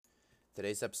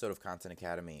Today's episode of Content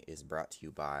Academy is brought to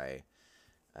you by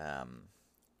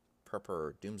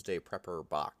Prepper Doomsday Prepper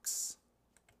Box.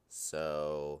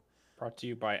 So, Brought to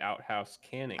you by Outhouse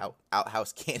Canning.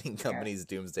 Outhouse Canning Company's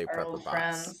Doomsday Our old Prepper Box.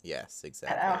 friends Yes, At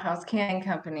exactly. Outhouse Canning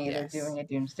Company, Yes. they're doing a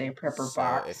Doomsday Prepper So,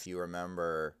 box. if you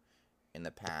remember in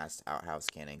the past, Outhouse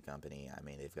Canning Company, I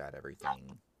mean, they've got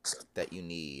everything that you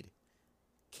need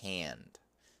canned.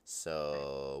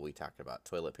 So, we talked about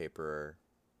toilet paper,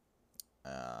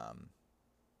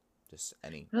 just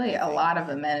Really, a anything. lot of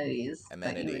amenities that you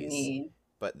would Amenities. need.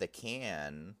 But the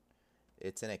can,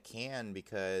 it's in a can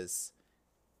because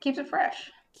Keeps it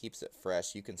fresh. keeps it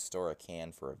fresh. You can store a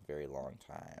can for a very long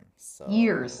time. So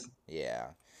Years.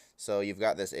 Yeah. So you've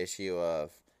got this issue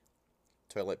of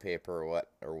toilet paper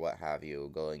or what have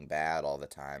you going bad all the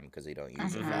time because you don't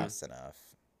use it fast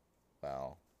enough.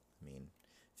 Well, I mean,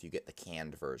 if you get the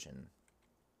canned version,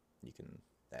 you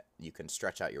can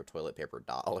stretch out your toilet paper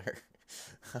dollar.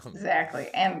 Exactly.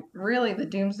 And really, the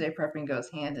Doomsday Prepping goes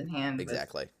hand in hand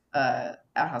Exactly. with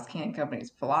Outhouse Canning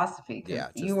Company's philosophy. Because Yeah,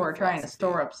 just you the are trying to philosophy.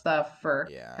 store up stuff for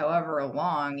Yeah. however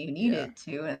long you need Yeah. it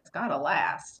to, and it's got to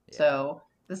last. Yeah. So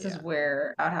this is Yeah.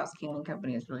 where Outhouse Canning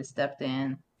Company has really stepped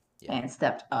in Yeah. and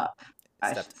stepped up,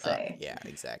 I Stepped should say. up. Yeah,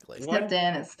 exactly. Stepped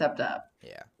in and stepped up.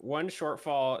 Yeah. One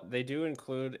shortfall, they do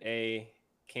include a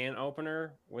can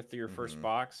opener with your first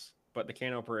box, but the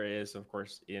can opener is, of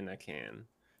course, in a can.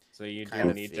 So you Kind do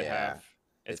of, need to yeah. have...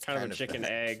 It's kind of a chicken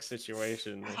egg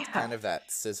situation. It's kind of that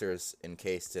scissors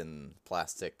encased in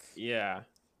plastic Yeah.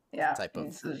 type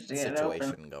of so just get it open.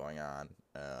 situation going on.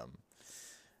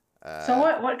 So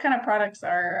what kind of products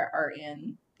are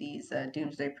in these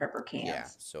Doomsday Prepper cans? Yeah,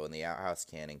 so in the Outhouse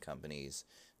Canning Company's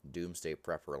Doomsday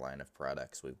Prepper line of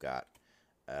products, we've got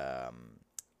A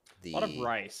lot of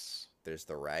rice. There's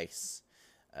the rice,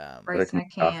 Rice in a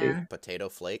can, potato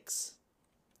flakes.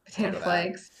 potato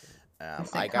flakes,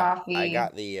 I coffee.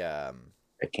 got the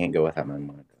I can't go without my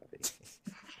morning coffee.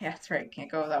 Yeah, that's right. Can't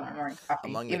go without my morning coffee.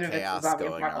 among even the if it's chaos zombie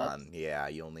going apocalypse. on. Yeah,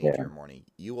 you'll need your morning.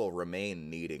 You will remain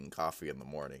needing coffee in the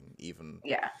morning, even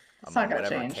Yeah, it's among not gonna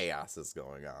whatever change. chaos is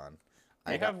going on.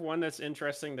 They have one that's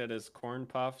interesting that is corn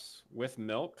puffs with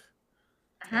milk.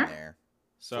 In there.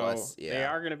 So Plus, they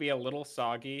are going to be a little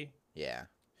soggy. Yeah.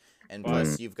 And But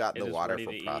plus, you've got the it is water ready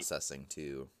for to eat. processing,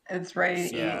 too. It's ready to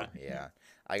So, eat. yeah.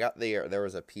 I got there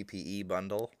was a PPE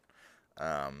bundle.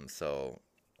 So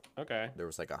Okay. there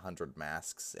was like 100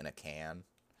 masks in a can.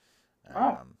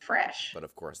 Fresh. But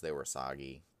of course, they were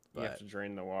soggy. You have to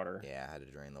drain the water. Yeah, I had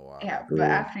to drain the water. Yeah, but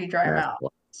after you dry them out,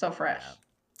 so fresh.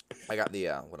 Yeah. I got the,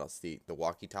 what else? The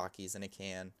walkie-talkies in a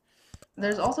can.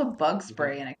 There's also bug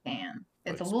spray in a can.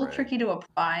 It's a little tricky to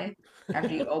apply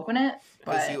after you open it,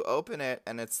 Because but you open it,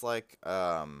 and it's like,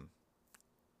 I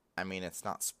mean, it's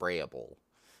not sprayable,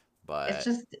 but... it's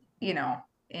just, in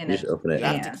You just open it You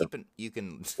and have to keep it, you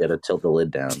can... you gotta tilt the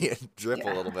lid down. drip a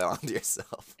little bit onto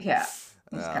yourself. Yeah.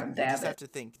 Just kind of You dab just have it. to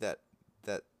think that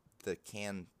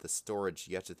the storage,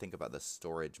 you have to think about the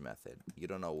storage method. You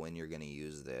don't know when you're going to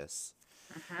use this.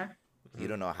 You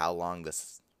don't know how long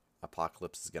this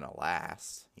apocalypse is going to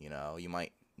last. You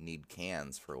might need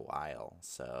cans for a while,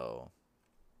 so...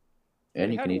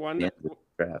 And you had can use one cans that- with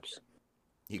traps.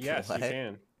 Yes, what? you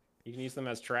can. You can use them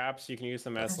as traps. You can use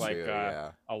them as That's like true,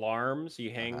 yeah. alarms.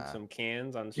 You hang some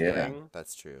cans on Yeah. string.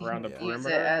 That's true. Around the yeah. perimeter.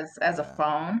 Use it as a Yeah.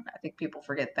 phone. I think people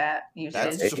forget that usage.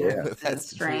 That's true. Yeah. That's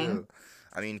string. true.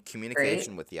 I mean,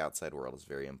 communication with the outside world is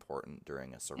very important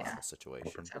during a survival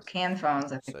situation. So can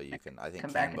phones, I think, So you can. I think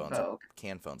come back in vogue.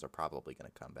 can phones are probably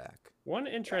going to come back. One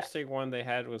interesting one they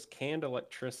had was canned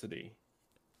electricity.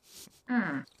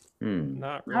 Hmm.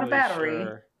 Not really Not a battery.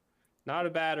 sure. Not a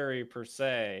battery per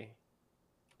se.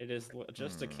 It is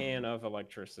just a can of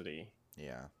electricity.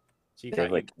 Yeah. So They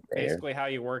have, like, basically how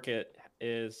you work it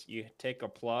is you take a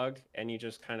plug and you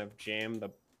just kind of jam the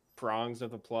prongs of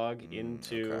the plug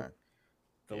into okay.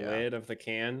 the Yeah. lid of the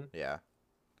can. Yeah.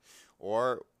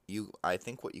 Or I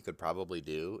think what you could probably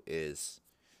do is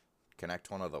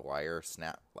connect one of the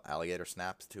alligator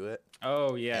snaps to it.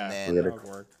 Oh yeah, And then, that would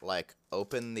work. like,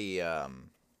 open the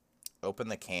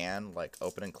can, like,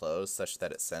 open and close such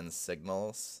that it sends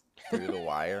signals through the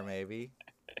wire, maybe.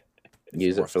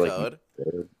 Use it Morse for like code.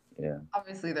 Yeah.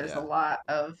 Obviously, there's Yeah. a lot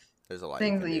of There's a lot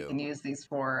things you that can you do. can use these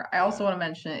for. I also want to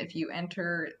mention if you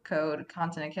enter code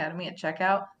Content Academy at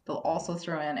checkout, they'll also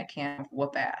throw in a can of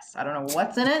whoop ass. I don't know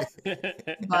what's in it,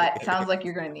 but it sounds like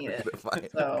you're going to need it.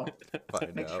 So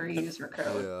make sure you use your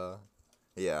code.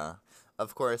 Yeah.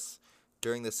 Of course,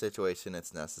 during this situation,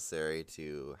 it's necessary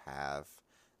to have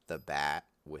the bat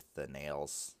with the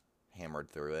nails hammered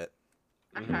through it.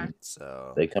 Mhm.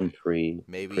 So They come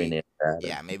maybe, pre-nailed battered.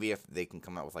 yeah, maybe if they can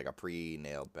come out with like a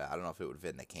pre-nailed bat. I don't know if it would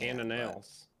fit in a can. Can of but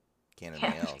nails. Can of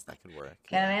Can- nails, that could work.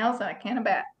 Can of Yeah, nails and a can of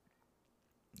bat.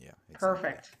 yeah, exactly.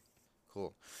 Perfect.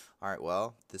 Cool. All right.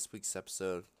 Well, this week's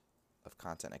episode of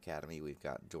Content Academy, we've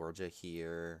got Georgia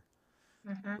here.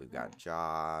 Mhm. We've got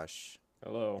Josh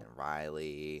Hello. and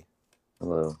Riley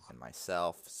Hello. and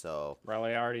myself. So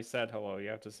Riley, I already said hello. You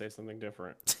have to say something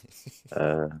different.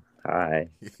 Hi. Okay,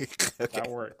 That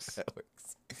works. that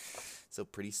works. So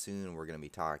pretty soon we're gonna be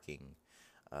talking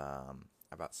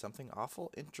about something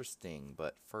awful interesting.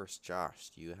 But first, Josh,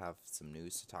 do you have some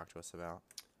news to talk to us about?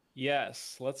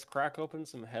 Yes, let's crack open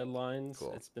some headlines.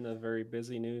 Cool. It's been a very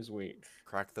busy news week.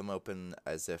 Crack them open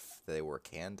as if they were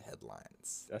canned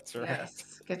headlines. That's right.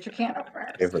 Yes. Get your can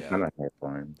openers. Favorite Yeah. kind of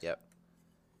headlines. Yep.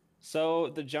 So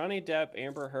the Johnny Depp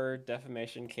Amber Heard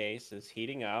defamation case is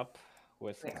heating up,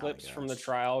 with Yeah. clips from the gosh.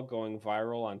 trial going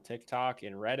viral on TikTok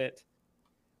and Reddit.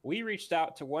 We reached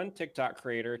out to one TikTok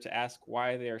creator to ask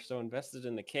why they are so invested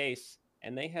in the case,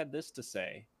 and they had this to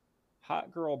say: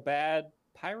 "Hot girl bad,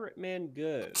 pirate man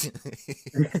good."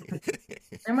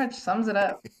 Pretty much sums it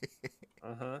up.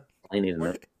 Uh-huh. I need to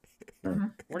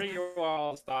know. What are your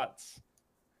all's thoughts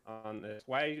on this?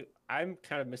 Why I'm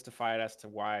kind of mystified as to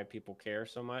why people care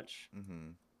so much.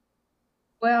 Mm-hmm.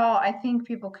 Well, I think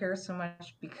people care so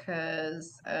much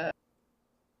because, at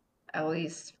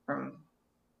least from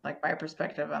like my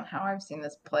perspective on how I've seen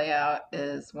this play out,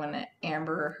 is when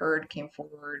Amber Heard came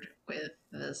forward with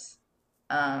this,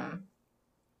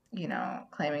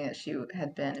 claiming that she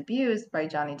had been abused by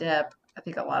Johnny Depp. I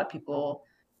think a lot of people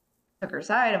took her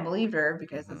side and believed her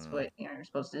because that's Mhm. what you're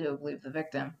supposed to do, believe the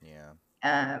victim. Yeah.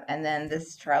 And then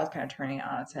this trial's kind of turning it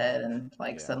on its head, and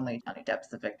Yeah. suddenly Johnny Depp's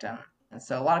the victim. And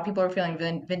so a lot of people are feeling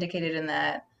vindicated in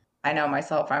that. I know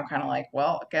myself, I'm kind of like,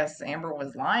 well, I guess Amber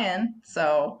was lying.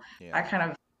 So Yeah. I kind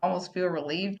of almost feel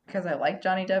relieved because I like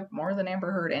Johnny Depp more than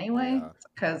Amber Heard anyway. Yeah.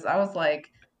 Because I was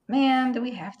like, man, do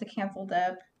we have to cancel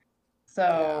Depp?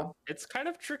 So It's kind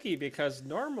of tricky because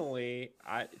normally,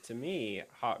 to me,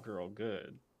 hot girl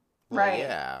good. Well, right,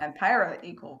 Yeah. and pirate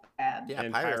equal bad. Yeah.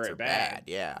 and Pirates pirate are bad. bad.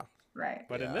 Yeah. Right.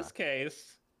 But in Yeah. this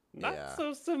case, not Yeah.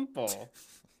 so simple.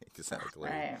 Exactly.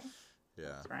 Right.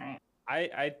 Yeah. That's right.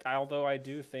 Although I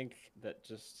do think that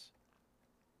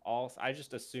I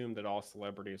just assume that all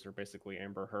celebrities are basically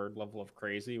Amber Heard level of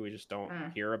crazy. We just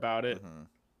don't hear about it Mhm.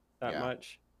 that Yeah.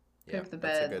 much. Yeah. Poop the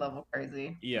that's a bed good- level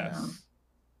crazy. Yes.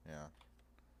 Yeah.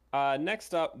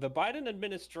 Next up, the Biden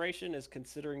administration is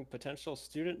considering potential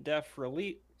student debt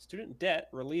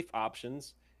relief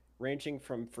options, ranging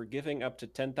from forgiving up to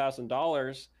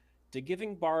 $10,000 to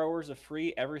giving borrowers a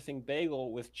free everything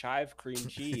bagel with chive cream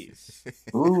cheese.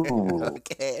 Ooh.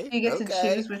 Okay. You get to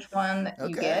okay. choose which one you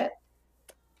Okay. get.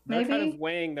 They're kind Maybe? of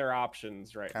weighing their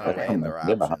options right Kind now. of Okay. weighing their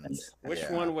Get behind. options. Which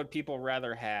Yeah. one would people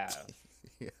rather have?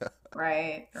 Yeah.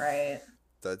 Right.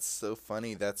 That's so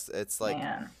funny. It's like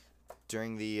Man.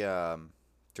 during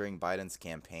Biden's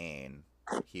campaign,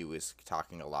 he was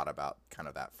talking a lot about kind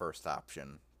of that first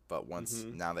option. But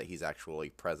now that he's actually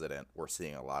president, we're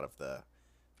seeing a lot of the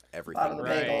everything the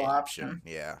bagel option.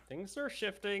 Yeah. Things are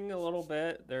shifting a little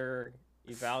bit. They're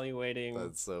evaluating.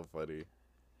 That's so funny.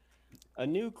 A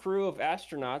new crew of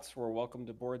astronauts were welcomed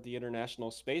aboard the International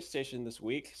Space Station this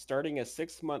week, starting a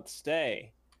 6-month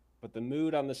stay. But the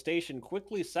mood on the station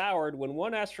quickly soured when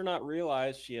one astronaut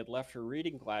realized she had left her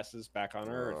reading glasses back on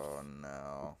Earth. Oh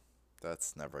no.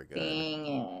 That's never good. Dang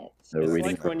it. The It's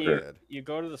reading like when glasses. you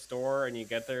go to the store and you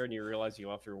get there and you realize you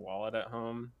left your wallet at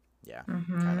home. Yeah.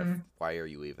 Mhm. Kind of why are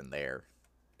you even there?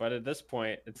 But at this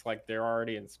point, it's like they're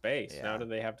already in space. Yeah. Now do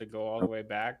they have to go all the way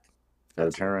back?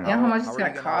 Gotta turn around. You know how much How it's are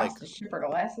going you to gonna, cost like- to ship our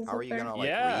glasses How are up you there? gonna like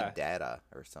Yeah. read data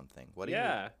or something? What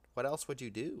else would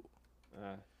you do?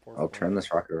 Poor I'll boy. turn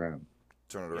this rocket around.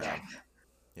 Turn it around.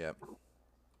 Yep.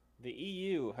 The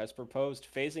EU has proposed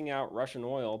phasing out Russian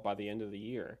oil by the end of the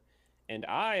year. And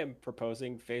I am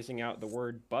proposing phasing out the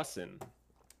word bussin'.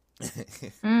 I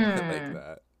like Mm.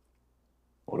 that.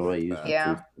 What do I use? when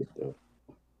Yeah. food's good, though?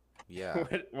 Yeah.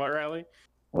 What, Riley?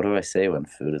 What do I say when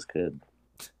food is good?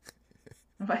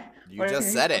 What, You what are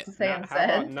just said it. supposed to say How about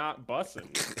instead? not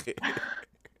bussin'?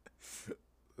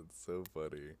 That's so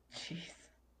funny. Jeez.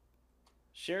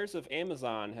 Shares of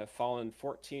Amazon have fallen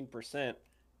 14%,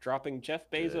 dropping Jeff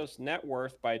Bezos' net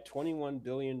worth by $21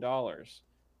 billion.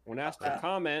 When asked to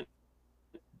comment,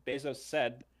 Bezos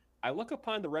said, "I look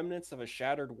upon the remnants of a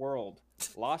shattered world.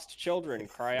 Lost children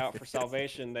cry out for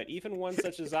salvation that even one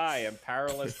such as I am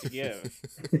powerless to give.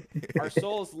 Our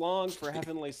souls long for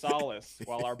heavenly solace,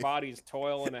 while our bodies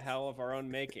toil in a hell of our own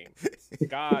making.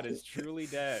 God is truly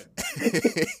dead."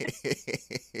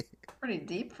 pretty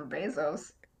deep for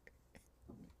Bezos.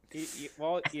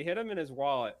 Well, you hit him in his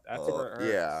wallet. That's where it hurts.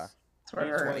 Yeah. That's where it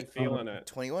He's hurts. really feeling it.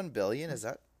 21 billion? Is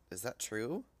that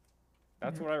true?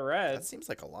 That's what I read. That seems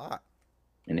like a lot.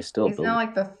 And he's still He's now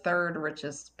like the third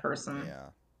richest person.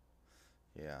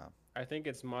 Yeah. I think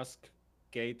it's Musk,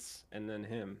 Gates, and then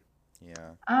him.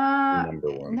 Yeah.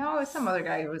 number one. No, it's some other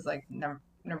guy who was like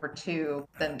number two.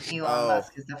 Then Elon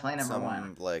Musk is definitely number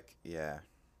one. Yeah.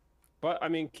 But I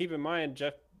mean, keep in mind,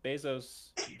 Jeff Bezos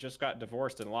just got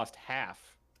divorced and lost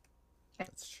half.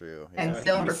 That's true. And Yeah.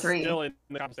 still number three. Still in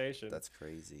the conversation. That's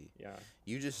crazy. Yeah.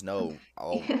 You just know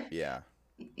yeah.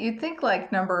 You'd think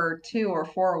like number 2 or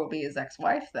 4 would be his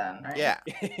ex-wife then, right? Yeah.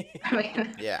 I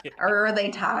mean, Yeah. or are they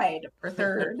tied for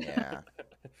third? Yeah.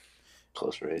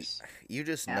 Close race. You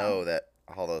just know that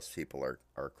all those people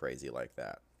are crazy like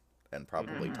that and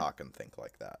probably talk and think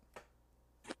like that.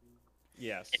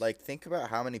 Yes. Like, think about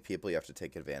how many people you have to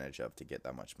take advantage of to get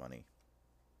that much money.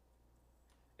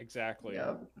 Exactly.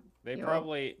 Yep. They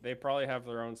probably have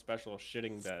their own special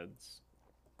shitting beds.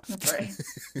 That's right.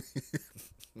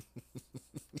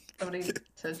 Somebody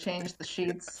to change the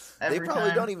sheets every They probably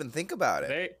time. don't even think about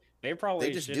it. They probably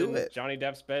They just shit do in it. Johnny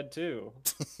Depp's bed too.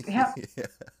 Yeah.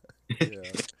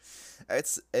 Yeah.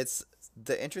 It's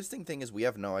the interesting thing is we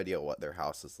have no idea what their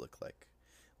houses look like.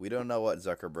 We don't know what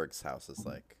Zuckerberg's house is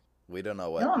like. We don't know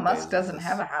what Elon Musk Bezos doesn't is.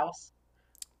 have a house.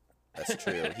 That's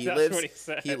true. He That's lives what he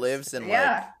says. he lives in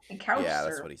Yeah, he couch yeah,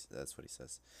 surfs. that's what he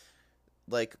says.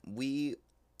 Like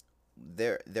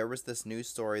there was this news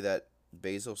story that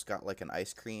Bezos got like an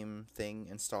ice cream thing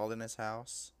installed in his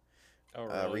house. Oh,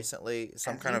 really? Recently,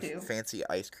 some As kind you of do. fancy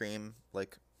ice cream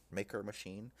like maker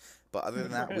machine. But other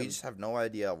than that, we just have no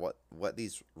idea what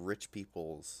these rich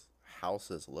people's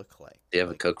houses look like. Do you have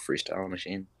a Like, Coke freestyle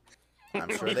machine? I'm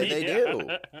sure that they Yeah. do.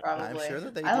 Probably. I'm sure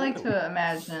that they I like do. to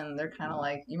imagine they're kind of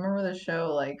like, you remember the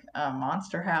show like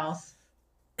Monster House,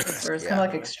 where it's kind Yeah. of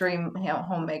like extreme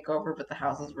home makeover, but the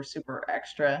houses were super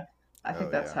extra. I think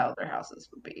Oh, that's yeah. how their houses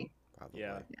would be. Probably.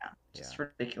 Yeah. Just Yeah.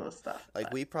 ridiculous stuff. Like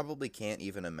but- we probably can't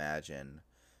even imagine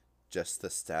just the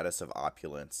status of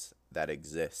opulence that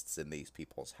exists in these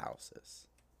people's houses.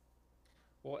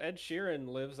 Well, Ed Sheeran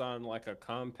lives on like a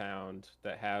compound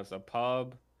that has a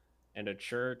pub and a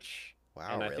church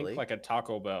Wow, and I really? think like a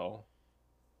Taco Bell.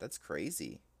 That's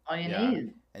crazy. all you Yeah.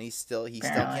 need. And he still Apparently.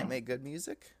 can't make good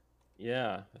music?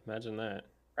 Yeah, imagine that.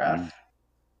 Rough.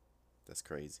 That's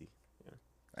crazy. Yeah.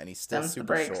 And he's still Them's the super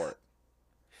breaks. short.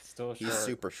 Still short. He's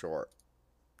super short.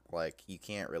 Like you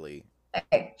can't really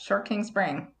Hey, Short King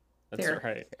Spring. That's here.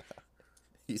 right.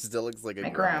 he still looks like a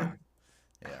Make gremlin. room.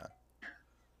 Yeah.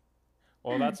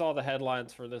 Well, that's all the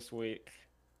headlines for this week.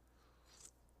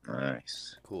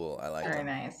 Nice. Cool. I like Very them.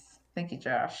 nice. Thank you,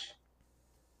 Josh.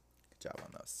 Good job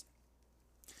on those.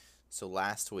 So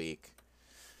last week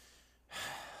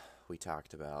we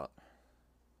talked about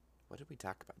what did we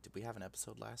talk about? Did we have an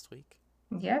episode last week?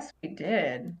 Yes, we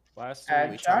did. Last Uh,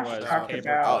 week Josh was talked paper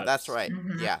about- Oh, clips. that's right.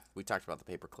 Mhm. Yeah, we talked about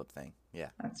the paperclip thing. Yeah.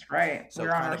 That's right. So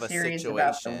We're on kind our of a series about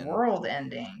the situation- world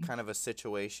ending. Kind of a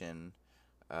situation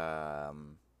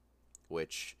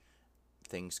which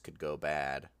things could go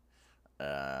bad.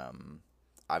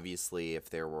 Obviously, if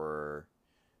there were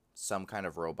some kind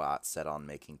of robot set on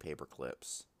making paper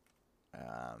clips,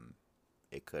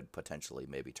 it could potentially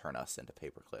maybe turn us into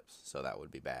paper clips, so that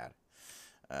would be bad.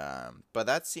 But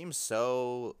that seems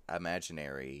so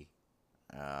imaginary.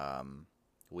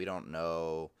 We don't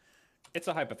know. It's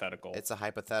a hypothetical. It's a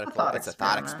hypothetical. thought It's a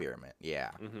thought experiment. experiment.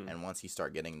 Yeah. Mhm. And once you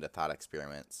start getting into thought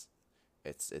experiments,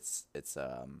 it's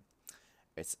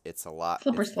a lot.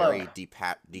 Slippery It's very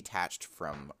slope. detached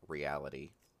from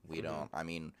reality. We Mhm. don't. I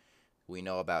mean, we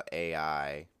know about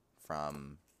AI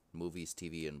from movies,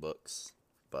 TV, and books,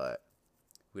 but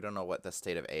we don't know what the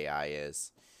state of AI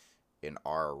is in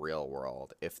our real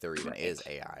world, if there even is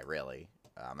AI, really.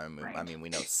 I mean, we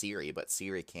know Siri, but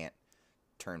Siri can't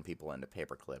turn people into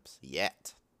paper clips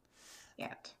yet.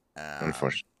 Yet.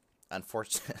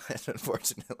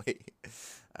 Unfortunately.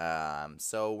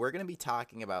 So we're going to be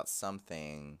talking about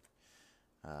something,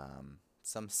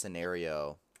 some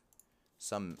scenario,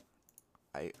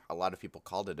 a lot of people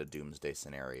called it a doomsday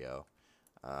scenario,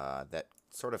 that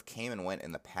sort of came and went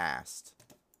in the past,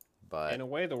 but, In a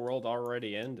way, the world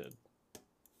already ended.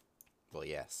 well,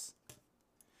 yes.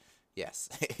 Yes.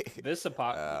 This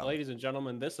ladies and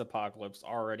gentlemen, this apocalypse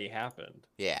already happened.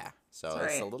 Yeah, so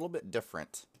That's it's a right. little bit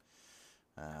different.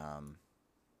 Let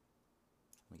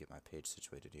me get my page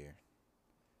situated here.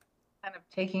 Kind of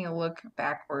taking a look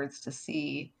backwards to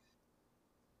see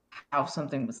how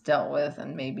something was dealt with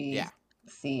and maybe Yeah.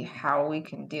 see how we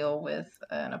can deal with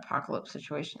an apocalypse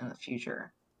situation in the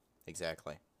future.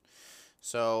 Exactly.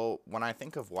 So when I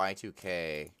think of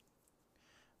Y2K,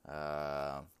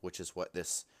 which is what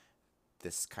this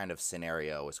kind of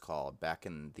scenario is called back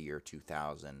in the year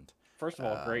 2000. First of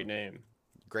all, great name.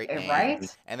 Great name.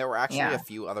 Right? And there were actually Yeah. a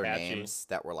few other Catchy. names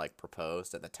that were like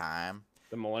proposed at the time.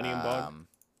 The Millennium Bug.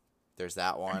 There's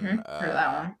that one. Heard of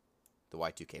that one. The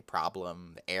Y2K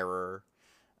problem, the error.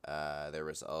 There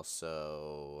was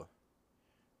also.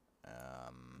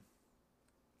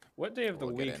 What day of the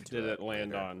we'll get week into did it it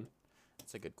land later. on?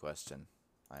 That's a good question.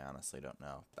 I honestly don't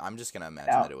know. I'm just gonna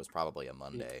imagine Yeah. that it was probably a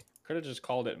Monday. Could have just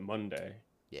called it Monday.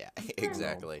 Yeah, Oh,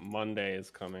 exactly. Monday is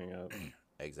coming up.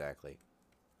 Exactly.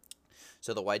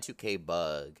 So the Y2K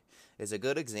bug is a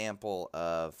good example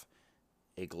of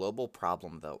a global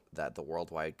problem that the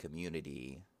worldwide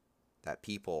community, that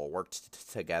people worked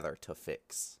together to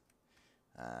fix,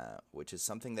 which is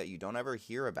something that you don't ever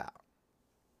hear about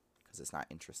because it's not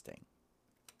interesting.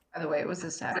 By the way, it was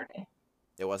a Saturday.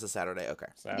 It was a Saturday? Okay.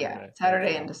 Yeah,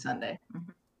 Saturday into Sunday.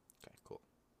 Okay, cool.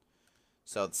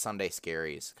 So Sunday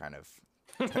Scaries kind of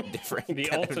different. The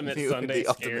kind of ultimate new- Sunday the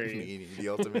ultimate Scary. meaning, the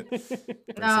ultimate.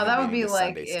 No, that would be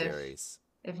like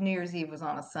if New Year's Eve was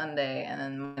on a Sunday and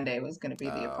then Monday was going to be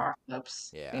the Oh,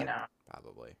 apocalypse. yeah. You know,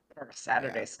 Probably. or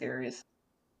Saturday Yeah. scaries.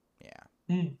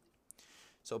 Yeah.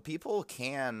 So people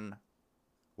can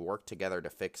work together to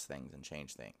fix things and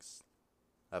change things.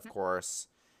 Of course,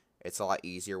 it's a lot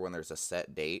easier when there's a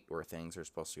set date where things are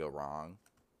supposed to go wrong.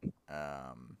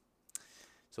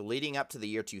 So leading up to the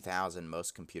year 2000,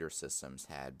 most computer systems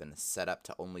had been set up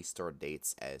to only store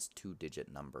dates as 2-digit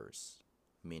numbers,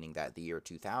 meaning that the year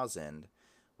 2000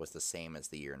 was the same as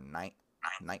the year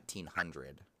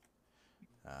 1900,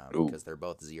 because they're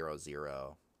both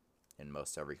 00 in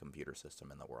most every computer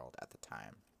system in the world at the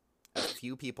time. A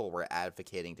few people were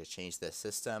advocating to change this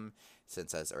system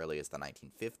since as early as the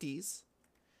 1950s,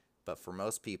 but for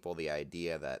most people, the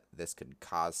idea that this could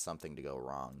cause something to go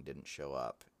wrong didn't show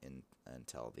up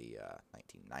until the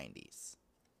 1990s.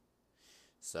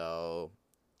 So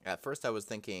at first I was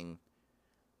thinking,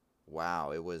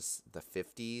 wow, it was the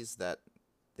 50s that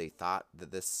they thought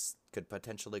that this could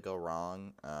potentially go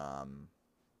wrong.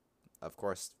 Of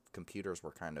course, computers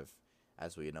were kind of,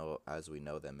 as we know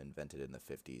them, invented in the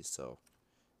 50s. So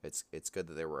it's good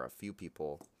that there were a few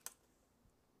people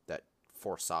that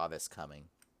foresaw this coming.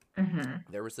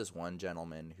 There was this one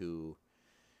gentleman who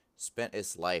spent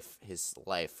his life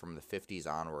from the 50s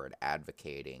onward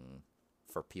advocating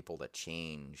for people to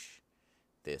change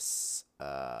this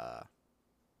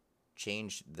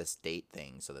date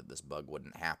thing so that this bug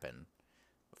wouldn't happen.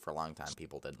 For a long time,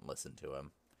 people didn't listen to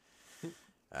him.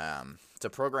 To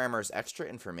programmers, extra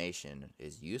information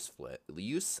is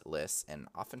useless and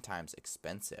oftentimes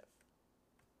expensive.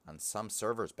 On some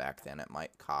servers back then, it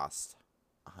might cost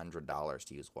 $100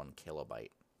 to use 1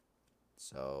 kilobyte.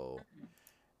 So,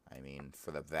 I mean, for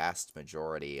the vast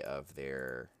majority of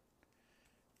their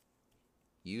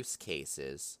use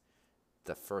cases,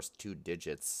 the first 2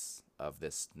 digits of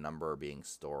this number being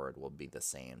stored will be the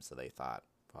same. So they thought,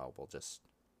 well, we'll just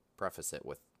preface it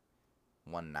with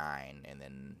 19 and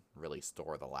then really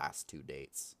store the last 2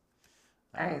 dates.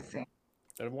 I see.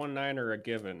 A 19 or a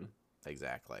given.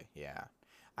 Exactly, yeah.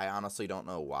 I honestly don't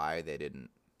know why they didn't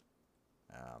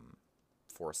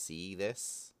foresee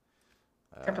this.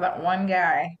 Except for that one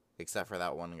guy. Except for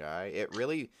that one guy.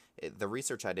 The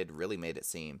research I did really made it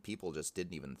seem people just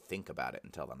didn't even think about it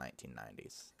until the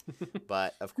 1990s.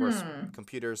 But, of course,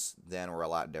 computers then were a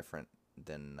lot different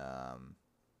than,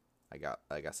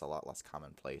 I guess, a lot less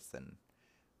commonplace than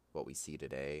what we see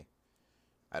today.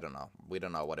 I don't know. We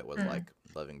don't know what it was like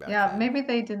living back then. Yeah, maybe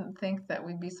they didn't think that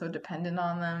we'd be so dependent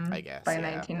on them I guess, by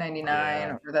yeah. 1999,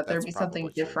 Yeah, or that there'd that's be something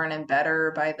probably true. different and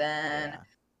better by then. Yeah.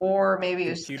 Or maybe it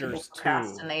was just people Computers too.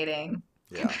 procrastinating.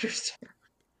 Yeah. Computers too.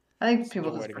 I think Still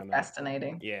people just waiting on that.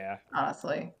 procrastinating, Yeah.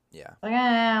 honestly. Yeah.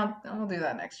 Like, we'll do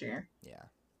that next year. Yeah.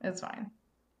 It's fine.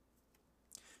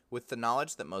 With the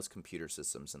knowledge that most computer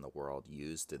systems in the world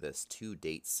used this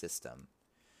 2-date system,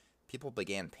 people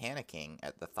began panicking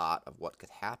at the thought of what could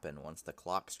happen once the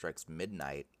clock strikes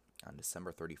midnight on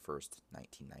December 31st,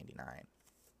 1999.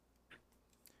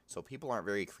 So people aren't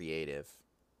very creative.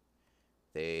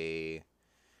 They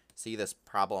see this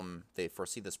problem, they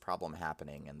foresee this problem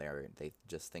happening, and they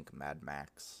just think Mad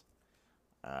Max.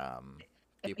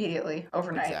 Immediately,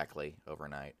 overnight. Exactly,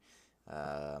 overnight.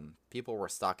 People were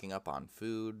stocking up on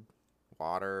food,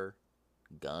 water,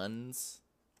 guns,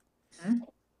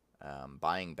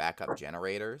 buying backup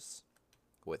generators,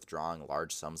 withdrawing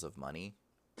large sums of money,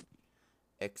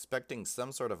 expecting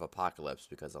some sort of apocalypse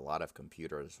because a lot of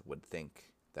computers would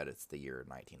think that it's the year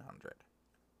 1900.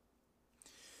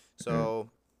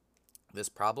 So, This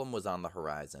problem was on the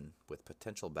horizon, with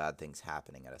potential bad things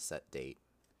happening at a set date.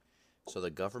 So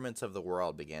the governments of the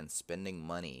world began spending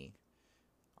money,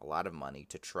 a lot of money,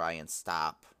 to try and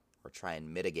stop or try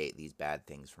and mitigate these bad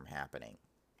things from happening.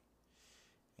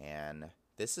 And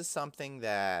this is something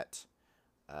that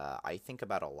I think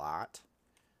about a lot.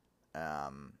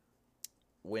 And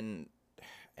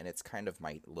it's kind of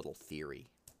my little theory.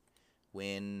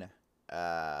 When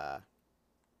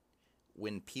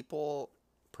people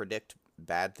predict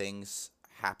bad things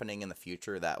happening in the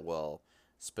future that will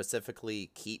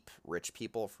specifically keep rich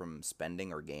people from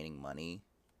spending or gaining money,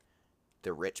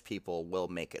 the rich people will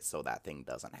make it so that thing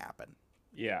doesn't happen.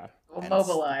 Yeah. We'll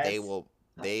mobilize. They will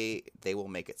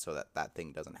make it so that that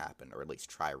thing doesn't happen, or at least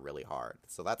try really hard.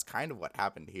 So that's kind of what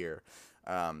happened here.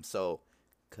 So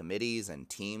committees and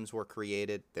teams were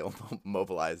created. They'll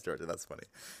mobilize, Georgia. That's funny.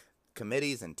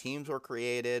 Committees and teams were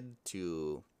created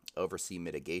to oversee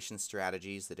mitigation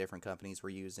strategies that different companies were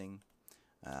using.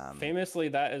 Famously,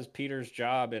 that is Peter's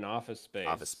job in Office Space.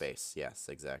 Office Space, yes,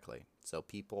 exactly. So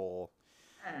people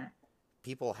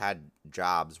had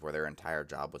jobs where their entire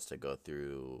job was to go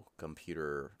through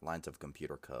lines of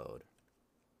computer code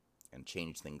and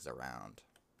change things around.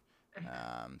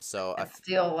 So and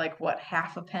steal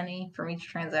half a penny from each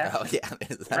transaction. Oh yeah,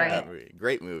 that movie.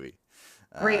 Great movie.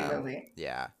 Great movie.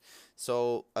 Yeah.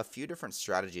 So a few different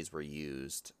strategies were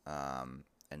used, and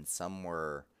some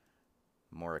were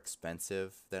more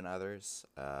expensive than others.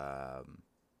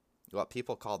 What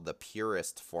people called the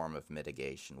purest form of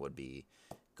mitigation would be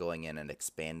going in and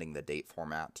expanding the date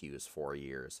format to use 4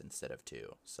 years instead of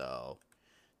 2. So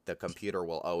the computer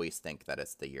will always think that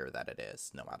it's the year that it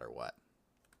is, no matter what.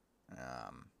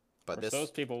 But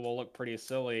those people will look pretty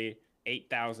silly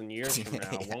 8,000 years from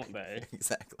now, won't they?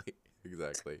 Exactly.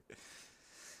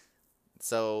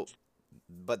 So,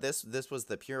 but this was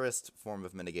the purest form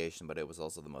of mitigation, but it was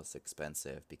also the most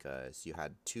expensive because you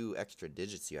had 2 extra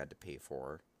digits you had to pay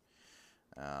for.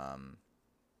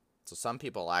 So some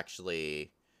people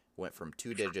actually went from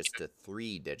 2 digits to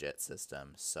 3-digit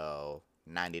systems. So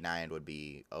 99 would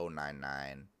be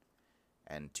 099,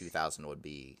 and 2000 would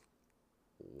be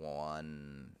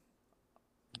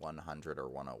 100 or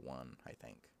 101, I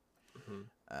think. Mm-hmm.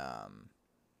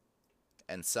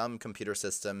 And some computer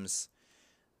systems,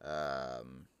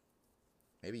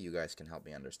 maybe you guys can help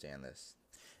me understand this.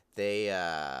 They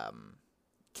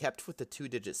kept with the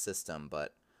 2-digit system,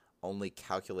 but only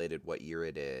calculated what year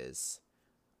it is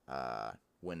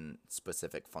when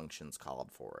specific functions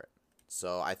called for it.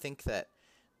 So I think that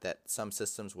some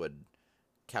systems would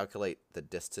calculate the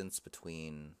distance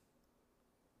between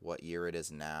what year it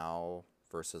is now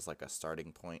versus like a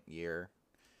starting point year.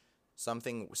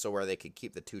 Something so where they could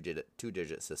keep the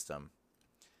 2-digit system.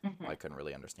 Mm-hmm. I couldn't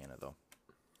really understand it though.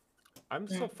 I'm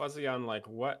still fuzzy on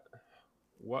what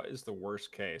is the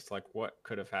worst case? Like what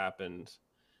could have happened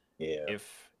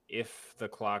if the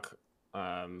clock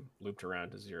looped around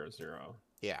to 00?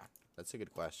 Yeah, that's a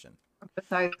good question.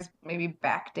 Besides maybe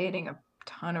backdating a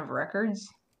ton of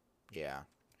records. Yeah.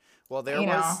 Well, there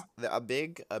was a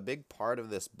big part of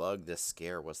this bug, this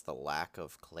scare, was the lack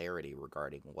of clarity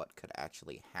regarding what could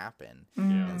actually happen.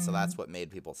 Mm. And so that's what made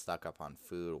people stuck up on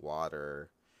food, water,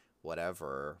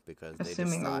 whatever, because they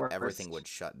just thought everything would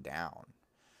shut down.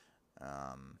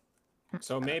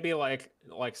 So maybe like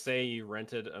say you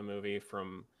rented a movie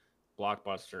from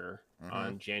Blockbuster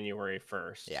on January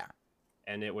 1st. Yeah.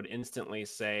 And it would instantly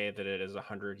say that it is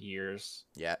 100 years.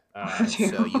 Yeah.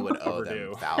 So you would owe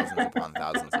them thousands upon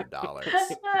thousands of dollars.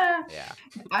 Yeah.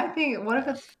 I think, what if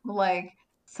it's like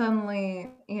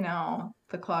suddenly,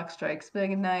 the clock strikes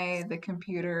midnight, the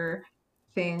computer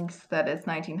thinks that it's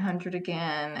 1900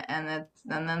 again, and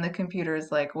then the computer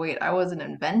is like, wait, I wasn't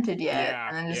invented yet,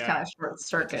 and then just kind of short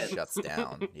circuit. Shuts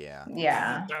down. Yeah.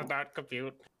 Yeah. Does not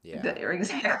compute. Yeah.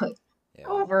 Exactly. Yeah.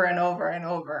 Over and over and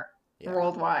over. Yeah.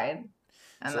 Worldwide.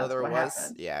 And so there was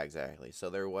happened. Yeah, exactly.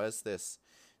 So there was this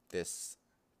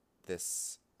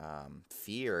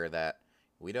fear that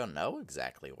we don't know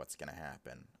exactly what's going to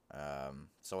happen.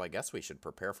 So I guess we should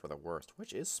prepare for the worst,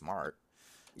 which is smart.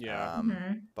 Yeah.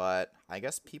 But I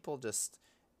guess people just,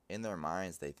 in their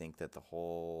minds, they think that the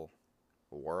whole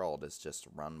world is just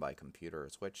run by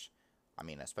computers, which, I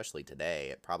mean, especially today,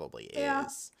 it probably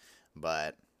is.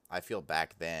 But I feel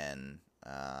back then,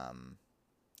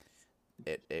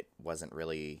 it wasn't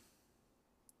really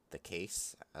the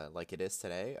case like it is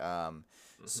today.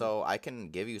 So I can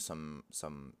give you some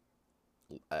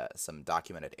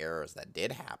documented errors that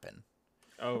did happen.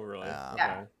 Oh, really?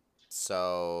 Yeah.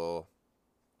 So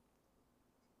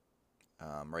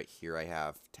right here I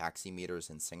have taxi meters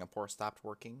in Singapore stopped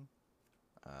working.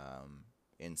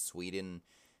 In Sweden,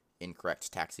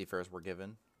 incorrect taxi fares were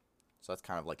given. So that's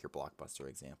kind of like your Blockbuster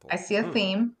example. I see a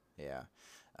theme. Yeah.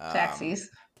 Taxis.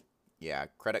 Yeah,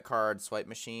 credit card swipe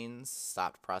machines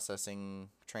stopped processing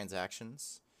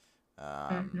transactions.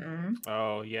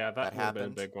 Oh yeah, that would have been a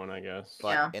happened. big one, I guess.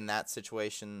 But in that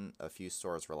situation, a few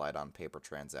stores relied on paper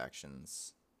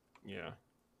transactions. Yeah.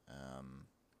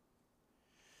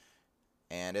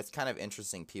 And it's kind of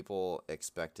interesting. People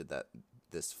expected that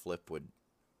this switch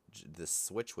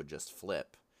would just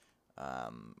flip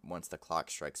once the clock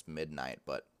strikes midnight.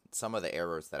 But some of the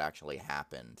errors that actually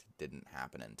happened didn't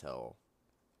happen until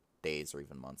days or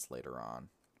even months later on.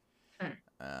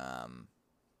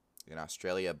 In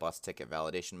Australia, bus ticket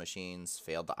validation machines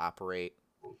failed to operate.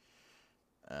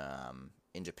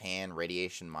 In Japan,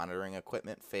 radiation monitoring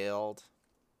equipment failed.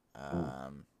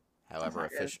 However,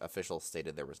 officials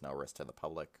stated there was no risk to the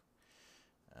public.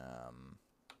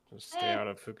 Just stay out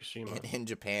of Fukushima. In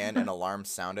Japan, an alarm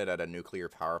sounded at a nuclear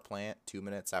power plant 2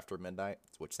 minutes after midnight,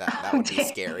 which that would be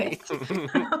scary.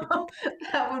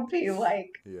 That would be like,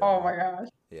 oh my gosh.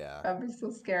 Yeah. I'd be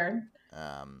so scared.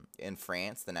 In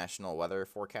France, the National Weather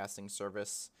Forecasting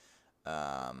Service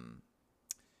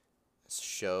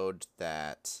showed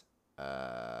a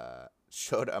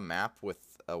map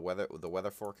with the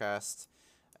weather forecast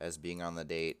as being on the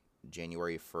date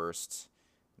January 1st,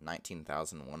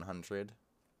 19,100.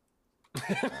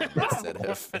 Instead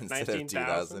of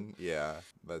 2000. Yeah,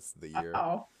 that's the year.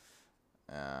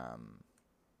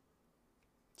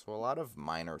 So a lot of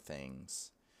minor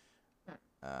things.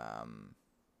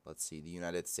 Let's see, the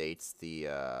United States, the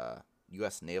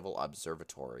U.S. Naval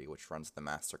Observatory, which runs the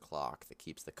master clock that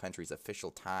keeps the country's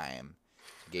official time,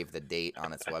 gave the date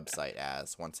on its website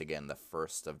as, once again, the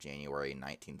 1st of January,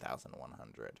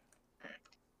 19,100.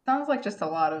 Sounds like just a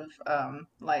lot of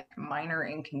like minor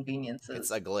inconveniences.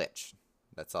 It's a glitch.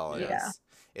 That's all it is.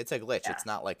 It's a glitch. It's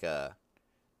not like a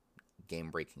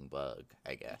game-breaking bug,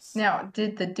 I guess. Now,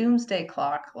 did the Doomsday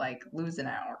Clock like lose an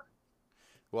hour?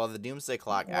 Well, the Doomsday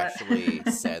Clock actually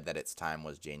said that its time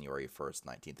was January 1st,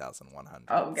 19,100.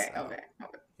 Oh, okay.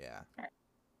 Yeah. Right.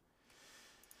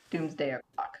 Doomsday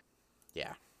Clock.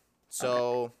 Yeah.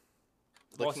 So...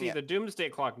 Well, see, the Doomsday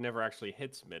Clock never actually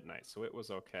hits midnight, so it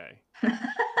was okay.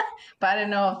 But I didn't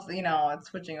know if, it's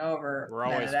switching over. We're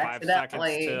always 5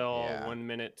 seconds till, 1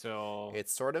 minute till...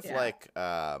 It's sort of like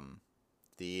the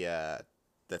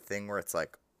thing where it's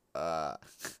like,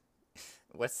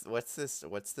 what's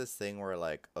this thing where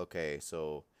like, okay,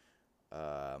 so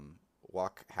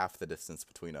walk half the distance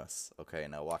between us. Okay,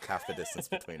 now walk half the distance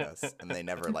between us. And they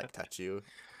never like touch you.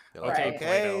 You're like,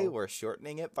 okay, we're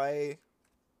shortening it by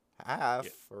half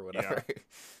or whatever. Yeah.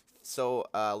 So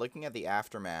looking at the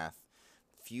aftermath,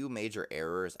 few major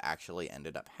errors actually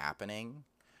ended up happening.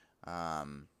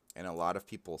 And a lot of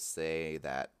people say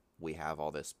that we have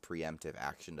all this preemptive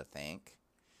action to thank,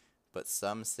 but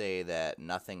some say that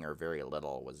nothing or very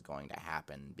little was going to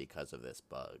happen because of this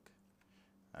bug.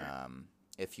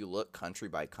 If you look country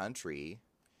by country,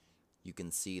 you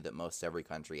can see that most every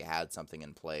country had something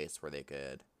in place where they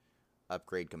could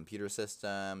upgrade computer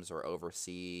systems or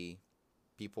oversee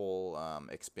people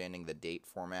expanding the date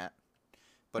format.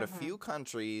 But a few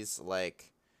countries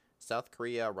like South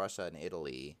Korea, Russia, and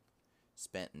Italy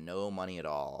spent no money at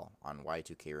all on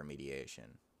Y2K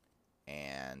remediation,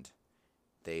 and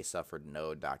they suffered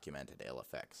no documented ill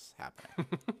effects happening.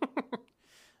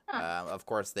 Of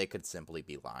course, they could simply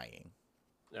be lying.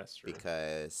 That's true.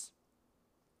 Because,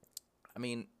 I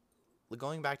mean,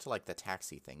 going back to like the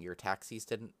taxi thing, your taxis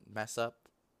didn't mess up.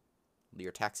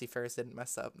 Your taxi fares didn't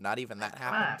mess up. Not even that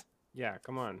happened. Yeah,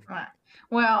 come on.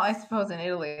 Well, I suppose in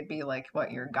Italy it'd be like what,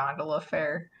 your gondola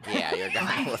fare? Yeah, your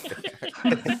gondola fare.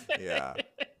 Yeah.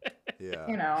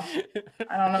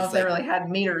 I don't know if they really had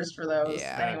meters for those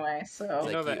anyway. So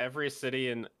you know that every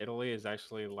city in Italy is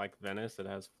actually like Venice. It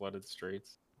has flooded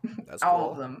streets. That's all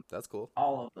cool. of them. That's cool.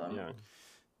 All of them. Yeah.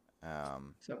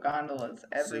 So gondolas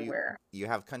everywhere. So you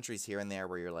have countries here and there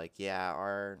where you're like, yeah,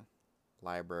 our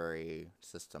library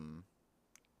system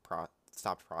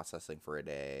stopped processing for a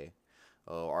day.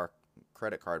 Oh, our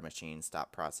credit card machine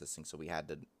stopped processing, so we had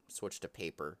to switch to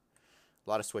paper. A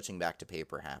lot of switching back to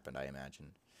paper happened, I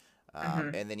imagine.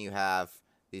 And then you have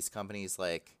these companies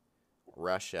like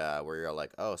Russia where you're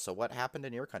like, oh, so what happened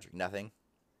in your country? Nothing.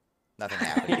 Nothing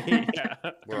happened.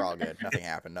 We're all good. Nothing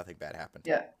happened. Nothing bad happened.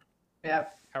 Yeah.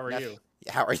 How are you?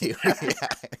 How are you?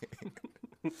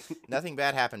 Nothing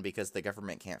bad happened because the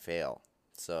government can't fail.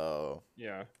 So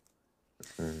yeah.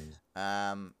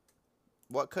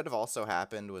 What could have also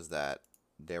happened was that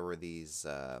there were these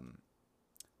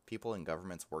people in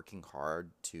governments working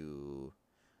hard to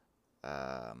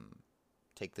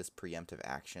take this preemptive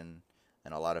action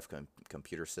and a lot of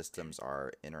computer systems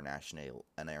are internationally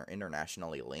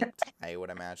linked. I would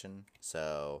imagine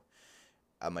so.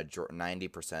 90%,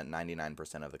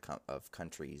 99% of of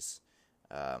countries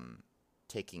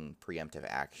taking preemptive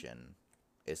action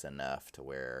is enough to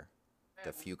where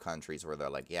the few countries where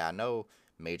they're like, yeah, no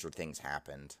major things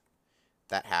happened.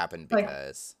 That happened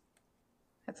because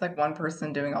it's like one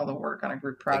person doing all the work on a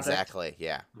group project. Exactly.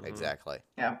 Yeah. Mm-hmm. Exactly.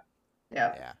 Yeah.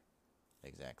 Yeah.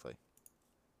 Exactly.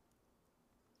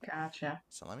 Gotcha.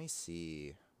 So let me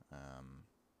see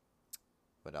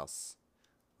what else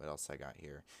I got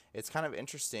here. It's kind of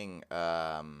interesting.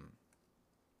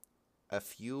 A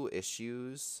few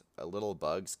issues, little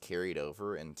bugs carried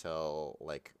over until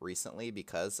like recently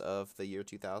because of the year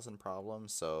 2000 problem.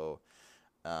 So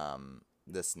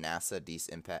this NASA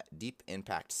Deep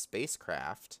Impact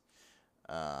spacecraft,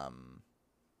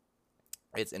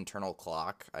 its internal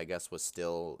clock, I guess, was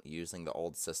still using the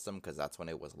old system because that's when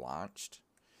it was launched.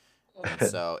 And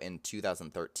so in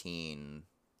 2013,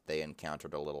 they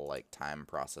encountered a little like time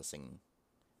processing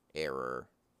error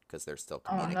because they're still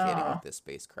communicating with this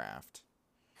spacecraft.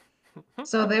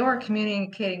 So they were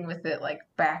communicating with it like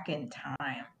back in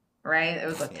time, right? It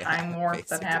was a time warp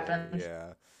that happened.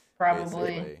 Yeah. Probably.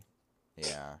 Basically.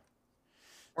 Yeah.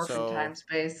 Warp in time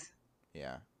space.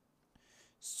 Yeah.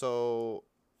 So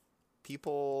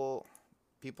people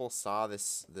saw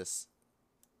this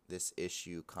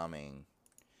issue coming,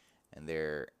 and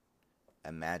their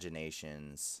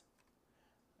imaginations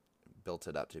built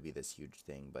it up to be this huge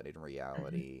thing, but in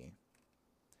reality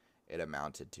it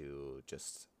amounted to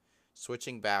just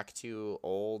switching back to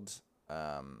old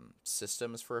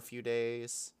systems for a few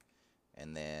days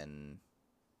and then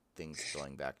things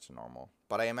going back to normal.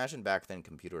 But I imagine back then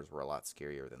computers were a lot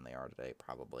scarier than they are today,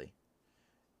 probably.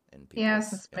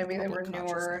 Since maybe they were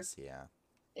newer.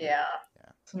 Yeah.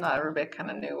 So not everybody kind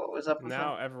of knew what was up with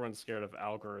now them. Everyone's scared of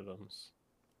algorithms.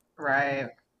 Right.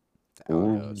 The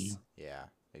algos. Yeah,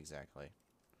 exactly.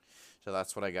 So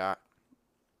that's what I got.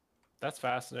 That's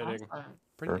fascinating. Awesome.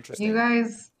 Pretty interesting. You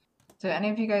guys, do any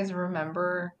of you guys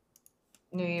remember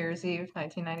New Year's Eve,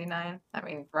 1999? I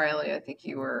mean, Riley, I think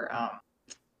you were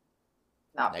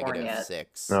not born yet.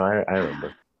 -6. No, I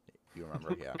remember. You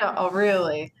remember, yeah. Oh,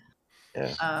 really?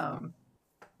 Yeah.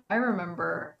 I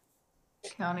remember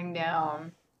counting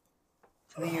down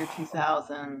to the year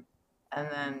 2000,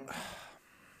 and then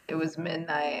it was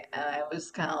midnight, and I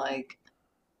was kind of like,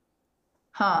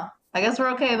 huh, I guess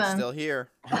we're okay then. Still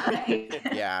here.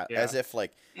 Yeah, as if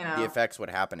like the effects would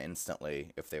happen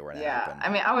instantly if they were to happen. I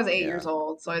mean, I was 8 years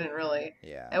old, so I didn't really.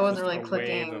 Yeah. It wasn't really a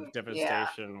clicking. Wave of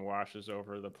devastation washes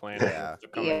over the planet with the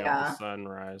coming of the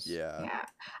sunrise. Yeah.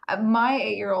 My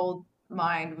 8-year-old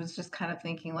mind was just kind of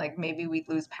thinking like maybe we'd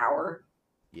lose power.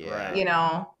 Yeah. You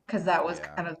know, because that was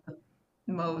kind of the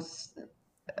most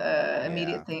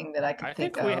immediate thing that I could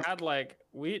think of. I think we had like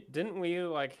didn't we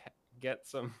get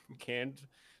some canned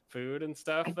food and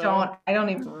stuff? I don't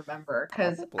even remember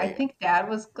because I think Dad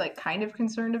was like kind of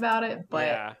concerned about it,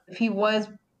 but if he was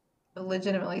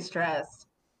legitimately stressed,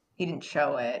 he didn't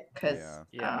show it because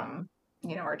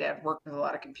you know, our dad worked with a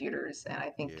lot of computers, and I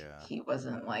think he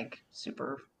wasn't like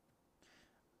super.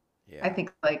 I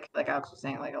think like Alex was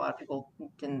saying, like a lot of people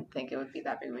didn't think it would be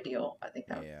that big of a deal. I think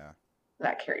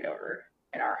that carried over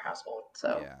in our household.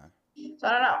 So so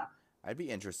I don't know. I'd be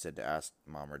interested to ask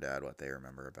Mom or Dad what they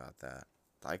remember about that.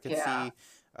 I could see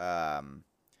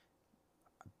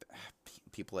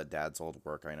people at Dad's old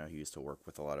work. I know he used to work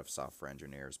with a lot of software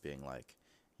engineers being like,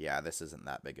 yeah, this isn't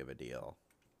that big of a deal.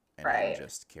 And I'm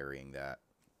just carrying that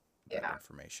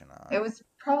information on. It was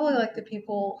probably like the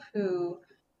people who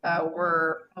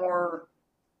were more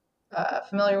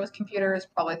familiar with computers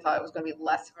probably thought it was going to be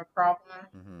less of a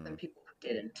problem than people who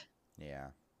didn't.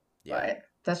 Yeah. But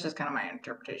that's just kind of my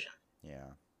interpretation.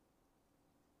 Yeah.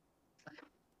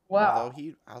 Wow.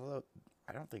 Although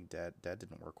I don't think Dad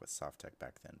didn't work with Softtech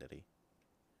back then, did he?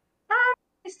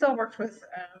 He still worked with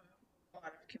a lot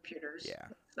of computers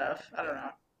and stuff. I don't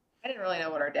know. I didn't really know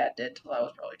what our dad did till I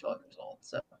was probably 12 years old.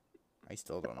 So I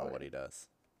still don't know what he does.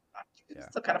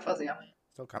 Still kind of fuzzy on me.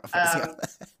 Still kind of fuzzy on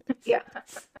that. Yeah.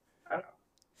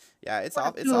 Yeah, it's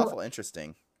awful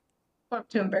interesting. I'm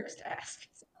too embarrassed to ask.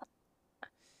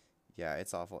 Yeah,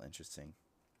 it's awful interesting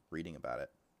reading about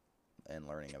it and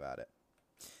learning about it.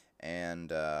 And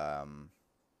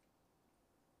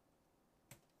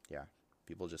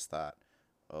people just thought,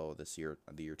 oh, the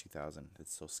year 2000,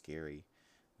 it's so scary.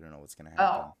 We don't know what's going to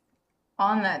happen. Oh,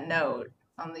 on that note,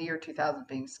 on the year 2000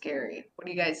 being scary, what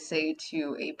do you guys say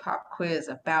to a pop quiz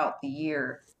about the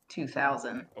year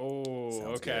 2000? Oh,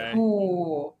 okay.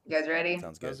 Ooh, you guys ready?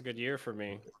 Sounds good. That was a good year for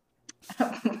me.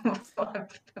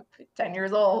 10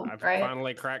 years old, I've right?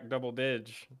 finally cracked double dig.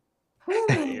 Whew.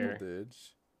 Here.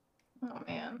 Oh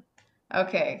man.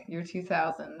 Okay, year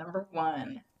 2000. Number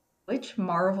 1. Which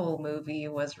Marvel movie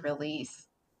was released?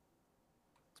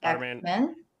 Spider-Man.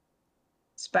 X-Men,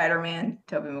 Spider-Man,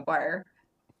 Tobey Maguire,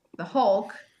 The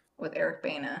Hulk with Eric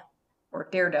Bana, or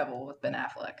Daredevil with Ben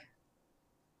Affleck?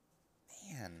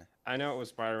 Man, I know it was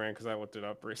Spider-Man because I looked it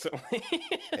up recently.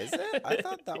 is it? I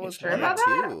thought that was sure 1 or about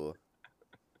that? 2.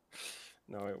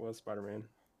 No, it was Spider-Man.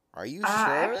 Are you sure?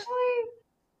 I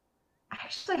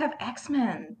actually have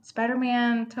X-Men.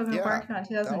 Spider-Man, Tobey Maguire Yeah, came out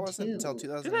in that 2002. wasn't until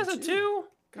 2002. 2002?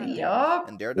 Yup.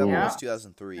 And Daredevil was Yep.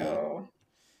 2003. Oh,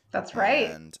 that's right.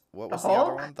 And what The was the other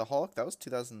Hulk? one? The Hulk? That was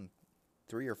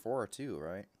 2003 or 4 or 2,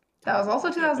 right? That was also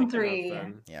What was I thinking of 2003.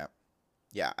 then? Yeah.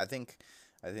 Yeah, I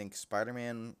think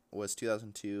Spider-Man was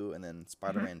 2002, and then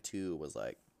Spider-Man 2 was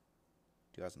like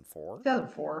 2004,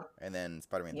 2004. and then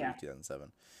Spider-Man 3 Yeah. was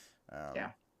 2007.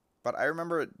 Yeah. But I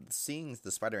remember seeing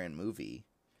the Spider-Man movie,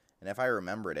 and if I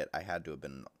remembered it, I had to have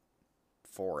been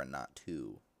 4 and not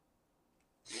 2.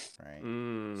 Right?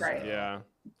 Right. Yeah,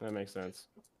 that makes sense.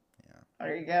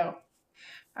 There you go.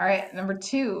 All right, number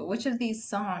 2. Which of these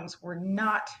songs were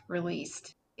not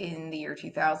released in the year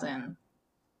 2000?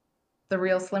 The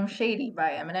Real Slim Shady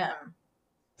by Eminem.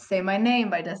 Say My Name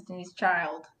by Destiny's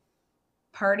Child.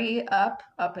 Party Up,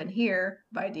 Up in Here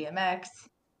by DMX.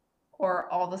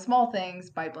 Or All the Small Things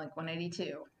by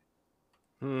Blink-182.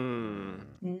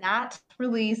 Not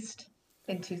released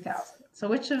in 2000. So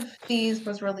which of these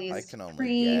was released I can only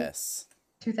pre guess.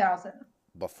 2000?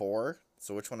 Before?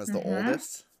 So which one is the Mhm.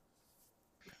 oldest?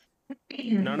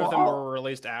 None of them Well, were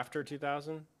released after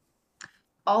 2000?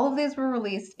 all of these were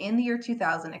released in the year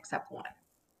 2000 except one.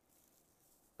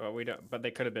 But we don't. But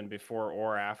they could have been before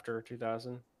or after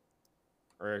 2000.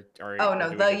 Or Oh or no, do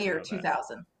we the get to year know that?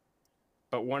 2000.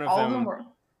 But one of All them. of them were,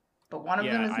 but one of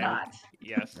them is I'm- not.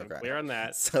 Yes, I'm Okay. clear on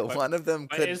that. So but, one of them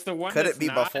but could is the one it that's be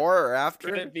not- before or after?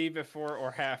 Could it be before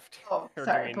or after? Oh, Or do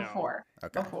sorry, we know? before.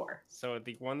 Okay. Before. So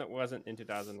the one that wasn't in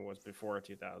 2000 was before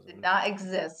 2000. Did not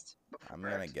exist. I'm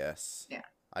before. gonna guess. Yeah.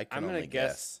 I can I'm gonna only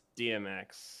guess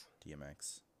DMX.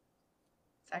 DMX.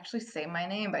 It's actually Say My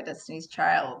Name by Destiny's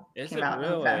Child. Is Came it out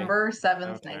really? November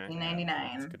 7th, Okay.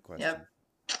 1999. That's a good question. Yep.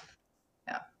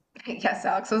 Yeah. Yes,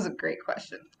 Alex, that was a great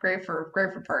question. Great for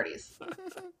parties.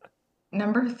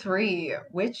 Number 3,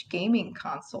 which gaming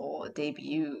console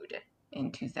debuted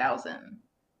in 2000?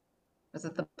 Was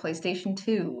it the PlayStation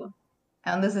 2?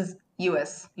 And this is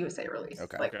USA release,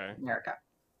 Okay. like Okay. America.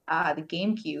 The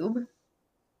GameCube,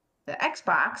 the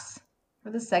Xbox,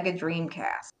 or the Sega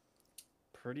Dreamcast?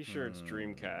 Pretty sure it's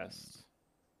Dreamcast.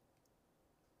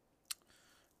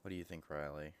 What do you think,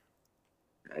 Riley?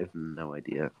 I have no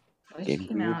idea. Which came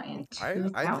GameCube? out in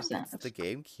 2000. I think it's the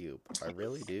GameCube. I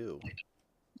really do.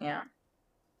 Yeah.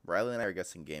 Riley and I are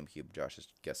guessing GameCube. Josh is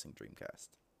guessing Dreamcast.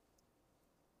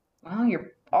 Well,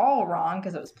 you're all wrong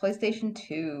because it was PlayStation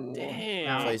 2. Damn.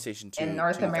 Now, PlayStation 2 in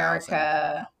North 2000.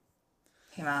 America,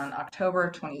 came out in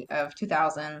October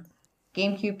 2000.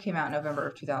 GameCube came out in November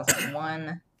of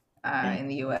 2001 in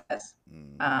the US.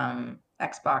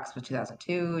 Xbox was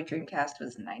 2002. Dreamcast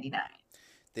was 99.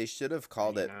 They should have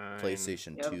called it 99.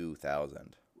 PlayStation Yep.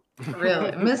 2000.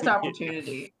 Really, missed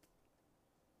opportunity.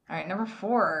 All right, number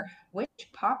 4. Which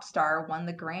pop star won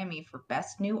the Grammy for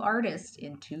Best New Artist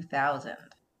in 2000?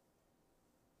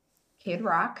 Kid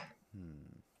Rock,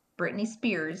 Britney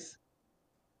Spears,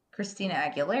 Christina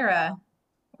Aguilera,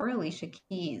 or Alicia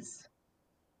Keys?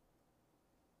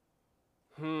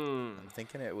 I'm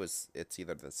thinking it's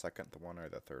either the second one or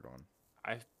the third one.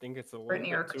 I think it's a little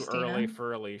Britney or bit too Christina? early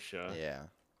for Alicia. Yeah.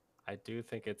 I do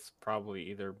think it's probably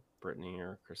either Britney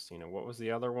or Christina. What was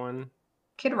the other one?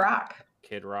 Kid Rock.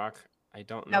 Kid Rock. I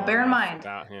don't know Now, bear in enough mind,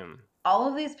 about him. all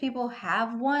of these people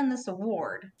have won this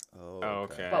award, Oh,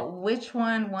 okay. but which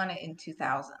one won it in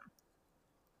 2000?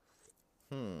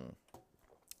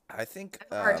 I think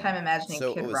I have a hard time imagining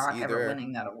so it Kid was Rock ever either-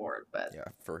 winning that award, but Yeah,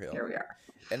 for real. here we are.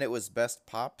 And it was best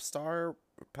pop star,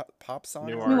 pop song.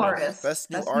 New New artist. artist. Best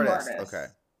new artist. Okay.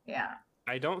 Yeah.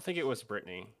 I don't think it was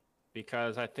Britney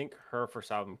because I think her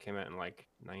first album came out in like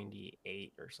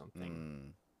 98 or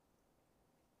something.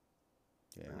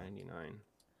 Yeah. Or 99.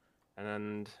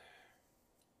 And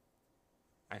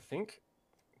I think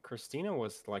Christina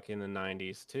was like in the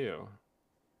 90s too.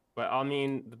 But I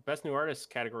mean, the best new artist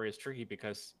category is tricky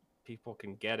because people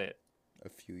can get it A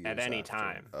few years at any after.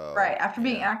 time. Oh, Right. After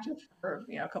being yeah. active for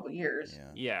a couple years.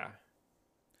 Yeah. Yeah.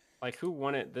 Like who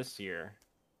won it this year?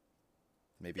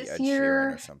 Maybe This Ed year,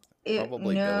 Sheeran or something.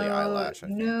 Probably Billie Eilish, I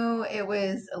think. No, it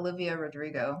was Olivia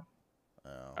Rodrigo.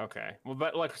 Oh. Okay. Well,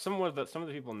 but like some of the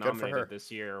people Good for her. nominated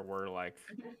this year were like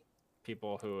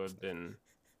people who have been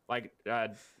like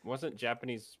wasn't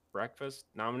Japanese Breakfast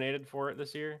nominated for it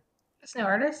this year? This new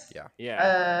artist? Yeah.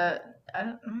 Yeah. I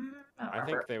don't I remember.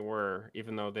 think they were,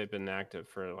 even though they've been active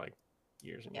for like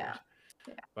years and years.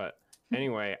 Yeah. But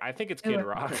anyway, I think it's It Kid was-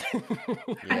 Rock.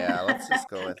 Yeah, let's just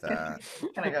go with that.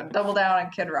 Gonna go double down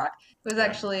on Kid Rock. It was Yeah.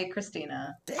 actually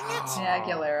Christina. Dang it! Christina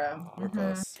Aguilera. We're Mhm.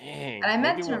 close. Dang. And I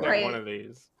meant maybe to we'll get write- one of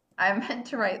these. I meant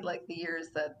to write like the years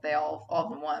that they all of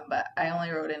them won, but I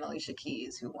only wrote in Alicia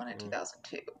Keys, who won in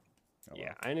 2002. Oh, well.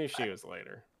 Yeah, I knew she was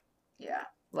later. Yeah,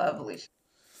 love Alicia.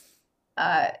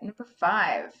 Number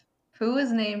 5. Who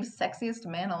was named sexiest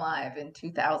man alive in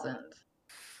 2000?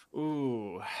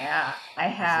 Ooh. Yeah, I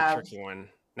This is have- a tricky one.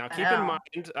 Now I keep in know.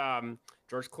 mind,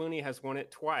 George Clooney has won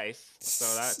it twice, so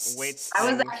that weights. I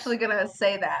was things. actually gonna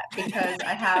say that because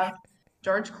I have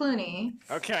George Clooney,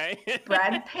 Okay.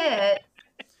 Brad Pitt,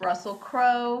 Russell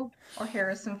Crowe, or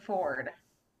Harrison Ford.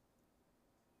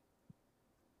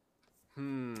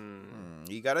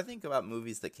 You got to think about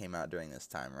movies that came out during this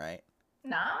time, right?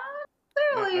 Not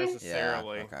Not really.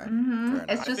 necessarily. Yeah. Okay. Mhm. Fair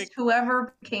It's enough. just think-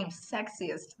 whoever became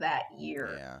sexiest that year,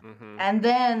 Yeah. Mhm. and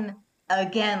then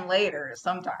again later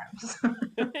sometimes.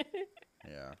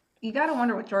 Yeah. You gotta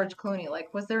wonder with George Clooney,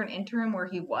 like, was there an interim where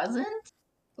he wasn't?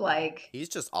 Like, He's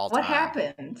just all what time.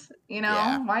 happened? You know,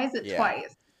 Yeah. why is it Yeah.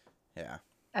 twice? Yeah.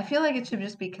 I feel like it should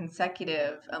just be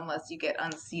consecutive unless you get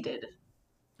unseated.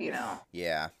 You know.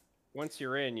 Yeah. Once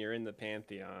you're in the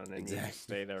pantheon, and you Exactly. just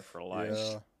stay there for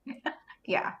life.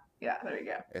 Yeah. Yeah. There you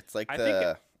go. It's like I think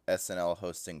the SNL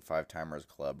hosting Five Timers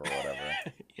Club or whatever.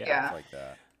 Yeah. It's like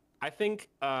that. I think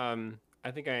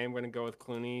I am going to go with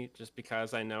Clooney just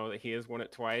because I know that he has won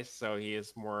it twice, so he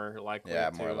is more likely. Yeah,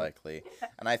 to... more likely.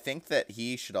 And I think that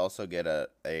he should also get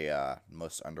a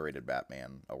most underrated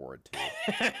Batman award too.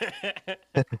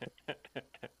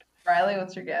 Riley,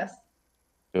 what's your guess?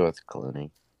 Go with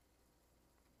Clooney.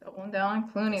 Doubling down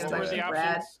on Clooney. It was What were actually the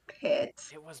Brad options? Pitt.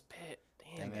 It was Pitt.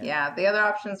 Damn Dang it. it. Yeah, the other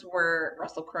options were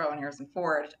Russell Crowe and Harrison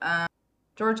Ford.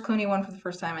 George Clooney won for the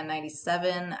first time in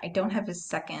 '97. I don't have his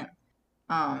second,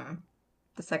 the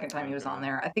second time he was on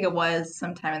there. I think it was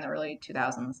sometime in the early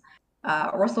 2000s.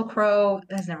 Russell Crowe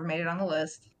has never made it on the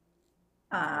list.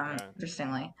 Okay.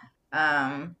 Interestingly,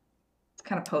 it's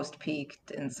kind of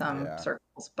post-peaked in some Yeah.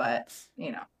 circles, but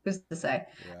you know, who's to say?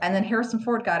 Yeah. And then Harrison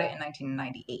Ford got it in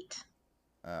 1998.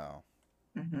 Oh.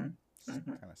 Mm-hmm.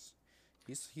 Kind of.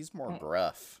 He's more Right.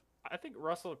 gruff. I think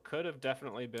Russell could have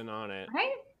definitely been on it.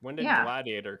 Right? When did Yeah.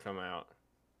 Gladiator come out?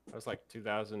 That was like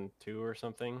 2002 or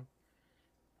something.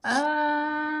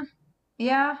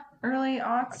 Yeah, early I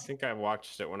aughts. think I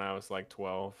watched it when I was like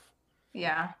 12.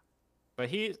 Yeah. But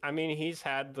he's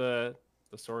had the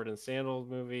Sword and Sandals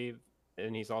movie,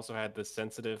 and he's also had the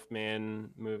Sensitive Man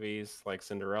movies like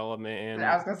Cinderella Man,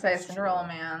 I was gonna say That's Cinderella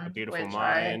true. Man, A Beautiful which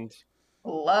Mind. I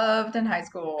loved in high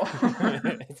school.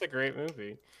 It's a great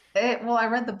movie. Well, I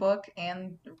read the book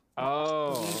and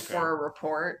Oh, reviewed okay. for a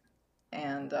report,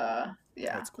 and yeah,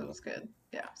 That's cool. it was good.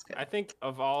 Yeah, it was good. I think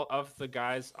of all of the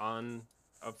guys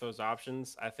of those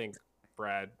options, I think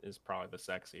Brad is probably the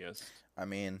sexiest. I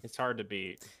mean, It's hard to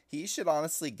beat. he should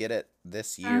honestly get it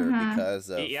this year Mhm. because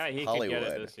of He could Hollywood. get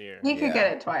it this year. He could Yeah.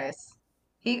 get it twice.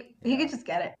 He Yeah. could just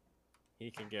get it. He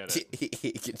could get it.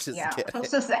 He could just Yeah, get let's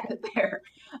it. just end it there.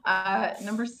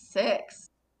 Number 6.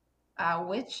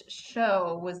 Which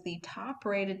show was the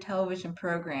top-rated television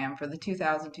program for the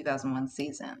 2000-2001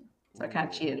 season? So I kind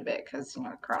of Ooh. cheated a bit because you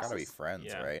know it It's gotta be crosses. Friends,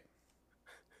 Yeah. right?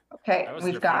 Okay, That was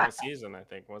we've their got favorite season, I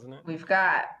think, wasn't it? we've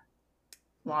got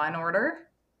Law and Order,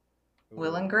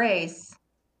 Will and Ooh. Grace,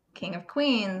 King of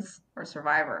Queens, or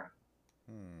Survivor.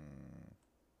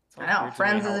 It's I always know weird to me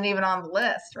Friends how- isn't even on the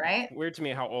list, right? Weird to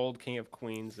me how old King of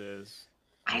Queens is.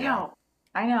 I Yeah. know.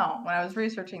 I know. When I was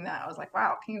researching that, I was like,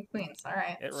 wow, King of Queens. All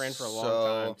right. It ran for a long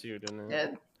So- time too, didn't it?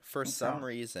 Good. For think some so.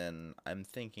 reason, I'm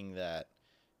thinking that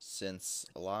since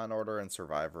Law and Order and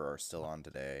Survivor are still on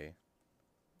today,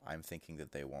 I'm thinking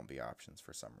that they won't be options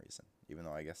for some reason. Even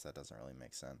though I guess that doesn't really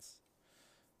make sense.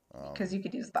 Because you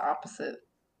could use the opposite.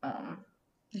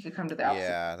 You could come to the opposite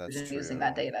yeah, that's conclusion true. using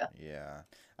that data. Yeah,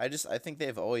 I think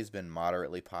they've always been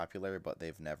moderately popular, but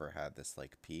they've never had this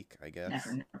like peak. I guess.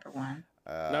 Never number one.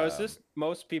 Now, is this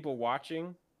most people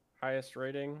watching? Highest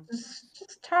rating?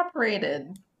 Just top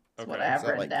rated. That's what I Okay. have Is that,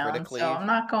 written like, down. critically- So I'm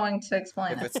not going to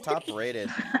explain If it. it's top rated,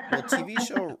 well, TV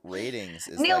show ratings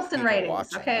is Nielsen like people ratings,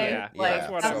 watching. okay? Yeah, Like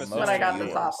that's what that's I'm what I got assuming.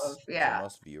 this off of. So Yeah.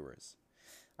 most viewers.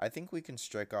 I think we can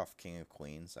strike off King of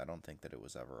Queens. I don't think that it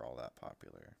was ever all that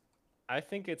popular. I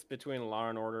think it's between Law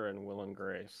and Order and Will and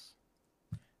Grace,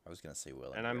 I was gonna say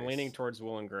Will and I'm Grace. leaning towards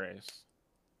Will and Grace.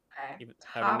 Okay.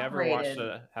 Having never watched Top-rated.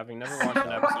 a having never watched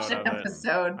an Watch episode an of it,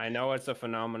 episode. I know it's a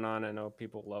phenomenon. I know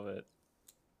people love it.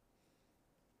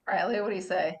 Riley, what do you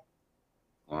say?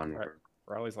 Law and Order.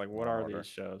 Riley's like, what Law are and Order. these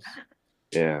shows?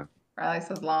 Yeah. Riley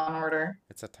says Law and Order.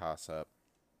 It's a toss-up.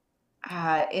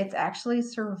 It's actually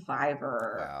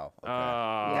Survivor. Wow.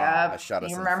 Okay. Yep. I shot us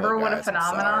You in the remember foot, what a guys. I'm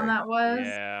phenomenon sorry. that was?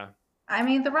 Yeah. I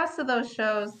mean, the rest of those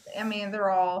shows, I mean, they're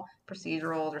all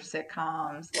procedurals or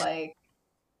sitcoms, like,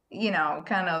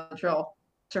 kind of drill.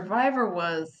 Survivor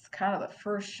was kind of the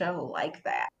first show like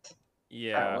that.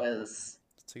 Yeah. That was,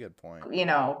 That's a good point.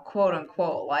 quote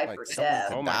unquote, life Like, or someone death.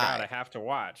 could Oh my god, die. I have to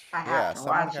watch. I have Yeah, to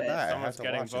someone watch could it. die. I have Someone's to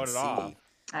getting watch and voted off. see.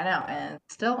 I know, and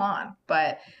it's still on.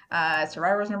 But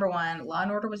Survivor was number 1, Law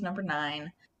and Order was number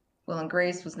 9, Will and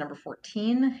Grace was number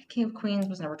 14, King of Queens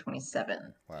was number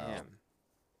 27. Wow. Damn.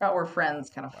 About where Friends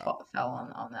kind of Wow.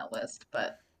 fell on that list,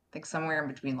 but I think somewhere in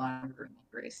between Law and Order and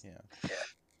Grace. Yeah.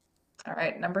 All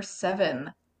right, number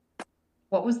 7.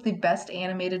 What was the best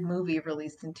animated movie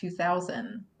released in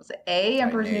 2000? Was it A,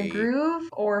 Emperor's New Tiny. Groove,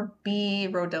 or B,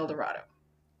 Road del Dorado?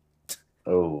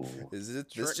 Oh. Is it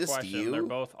Trick this just question. you? They're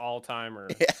both all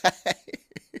timers. Yeah.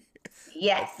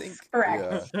 Yes, think-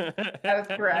 correct. yeah. That is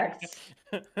correct.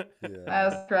 Yeah.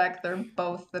 That is correct. They're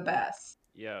both the best.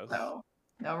 Yes. So,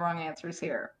 no wrong answers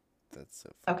here. That's so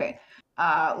funny. Okay.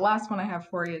 Last one I have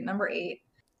for you. Number 8.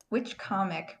 Which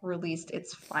comic released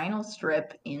its final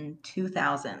strip in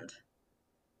 2000?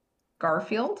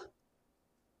 Garfield,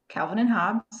 Calvin and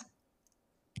Hobbes,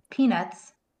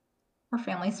 Peanuts, or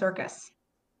Family Circus?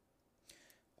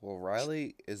 Well,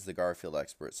 Riley is the Garfield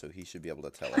expert, so he should be able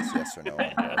to tell us yes or no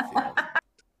on Garfield.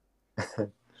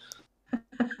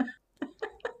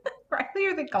 Riley,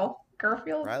 you're the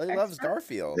Garfield Riley expert? loves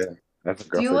Garfield. Yeah. That's a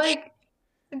Do you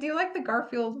Garfield. like the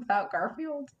Garfield without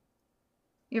Garfield?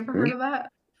 You ever heard of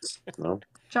that? No.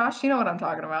 Josh, you know what I'm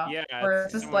talking about. Yeah, Where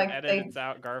it's just someone like they edits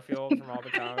out Garfield from all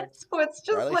the comics. so it's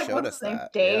just Riley like showed what's us his name?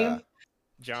 that, Dave. yeah.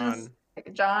 John.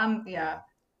 John, yeah.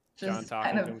 John Just talking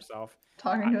kind of to himself.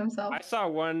 talking to himself. I saw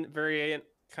one variant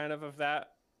kind of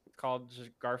that called just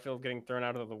Garfield getting thrown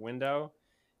out of the window.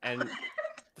 And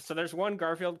so there's one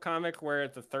Garfield comic where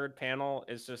the third panel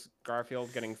is just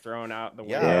Garfield getting thrown out the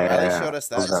window. Yeah, Riley Yeah. showed us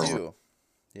that That too.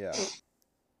 Yeah.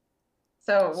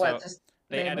 So what? So Just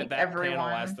They made, added like, that everyone. panel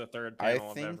as the third I panel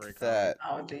of think every comic. that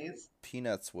Oh, jeez.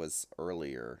 Peanuts was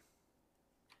earlier.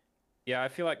 Yeah, I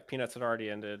feel like Peanuts had already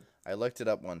ended. I looked it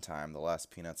up one time, the last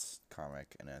Peanuts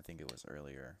comic, and I think it was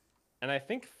earlier. And I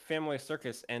think Family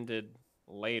Circus ended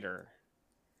later.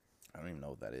 I don't even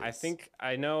know what that is. I think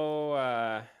I know.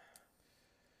 I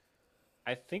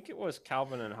think it was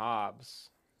Calvin and Hobbes.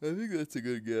 I think that's a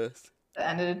good guess. It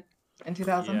ended in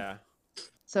 2000. Yeah.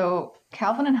 So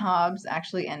Calvin and Hobbes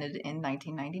actually ended in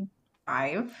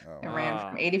 1995. Oh. It ran Ah.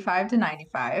 from 85 to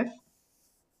 95.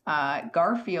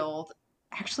 Garfield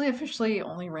actually officially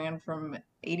only ran from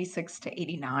 86 to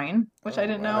 89, which I Oh,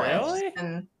 didn't wow. know. It's Really? just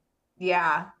been,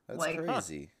 yeah, That's like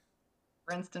crazy.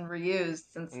 rinsed and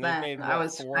reused since And they then. made I what,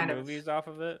 was 4 kind movies off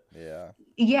of it. Yeah.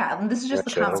 Yeah, and this is just the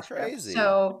That show. comic That's strip. crazy.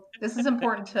 So this is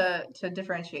important to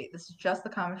differentiate. This is just the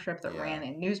comic strip that Yeah. ran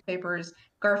in newspapers.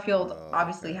 Garfield Oh,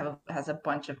 obviously okay. has a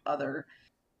bunch of other,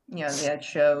 they had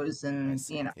shows I and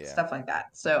see, yeah. stuff like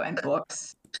that. So and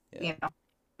books, Yeah.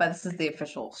 But this is the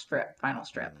official strip, final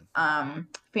strip. Mm.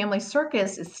 Family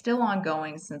Circus is still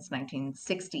ongoing since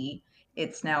 1960.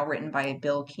 It's now written by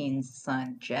Bill Keene's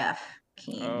son, Jeff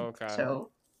Keene. Oh, okay.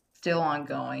 So still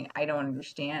ongoing. I don't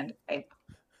understand. I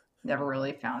never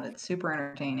really found it super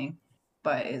entertaining,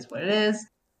 but it is what it is.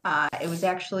 It was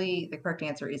actually, the correct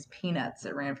answer is Peanuts.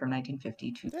 It ran from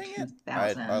 1950 to Dang it.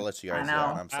 2000. I'll let you guys I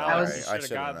down. know. I'm I sorry. was- I should've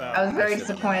should have got known. that. I was very should've known.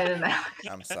 disappointed in that.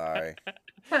 I'm sorry.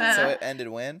 So it ended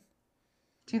when?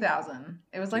 2000.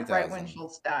 It was like right when 2000.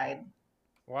 Schultz died.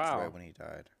 That's Wow. right when he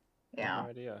died. Yeah. No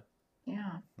idea.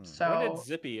 Yeah. Hmm. So When did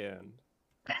Zippy end?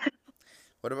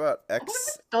 What about it's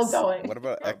X? still going. What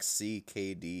about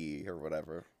XCKD or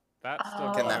whatever? That's still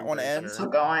Oh. Can that going, one pretty end? Still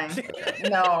sure. going.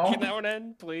 No. Can that one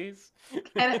end, please?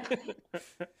 Can it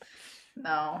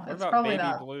No, What it's about probably Baby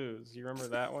not. Blues? You remember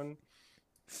that one?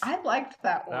 I liked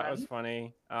that one. That was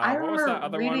funny. I What was that remember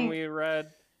other reading- one we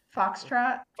read?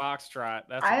 Foxtrot. Foxtrot.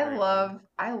 That's a I great love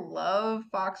one.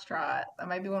 Foxtrot. That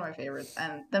might be one of my favorites.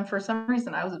 And then for some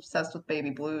reason I was obsessed with Baby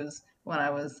Blues when I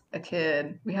was a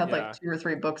kid. We had Yeah. like 2 or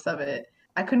 3 books of it.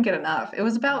 I couldn't get enough. It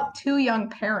was about 2 young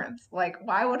parents. Like,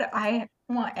 why would I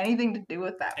want anything to do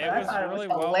with that? But It I was thought really it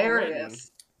well was written.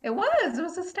 hilarious. It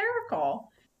was hysterical.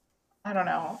 I don't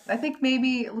know. I think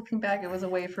maybe looking back, it was a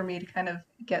way for me to kind of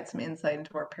get some insight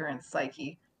into our parents'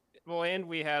 psyche. Well, and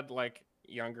we had like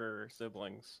younger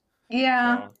siblings.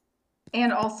 Yeah. So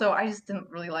And also, I just didn't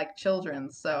really like children,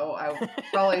 so I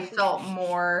probably felt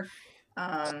more,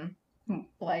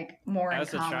 like more in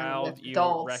As a common child, with you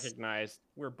adults. recognized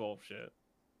we're bullshit.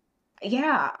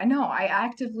 Yeah, I know. I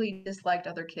actively disliked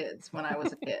other kids when I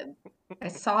was a kid. I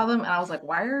saw them and I was like,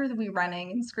 why are we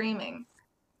running and screaming?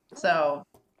 So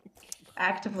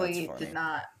actively That's did funny.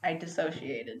 not. I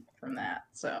dissociated from that.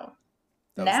 So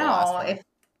That was the last one?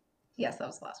 yes, that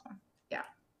was the last one. Yeah.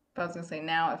 But I was gonna say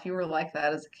now, if you were like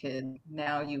that as a kid,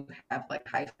 now you have like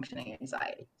high functioning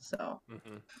anxiety. So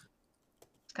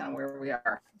it's kind of where we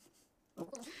are.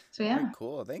 So yeah. Very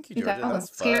cool. Thank you, Georgia. 2000, That's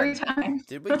fun. scary time.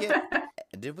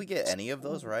 Did we get any of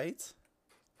those right?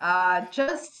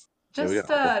 Just Yeah, we got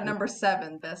all of them. number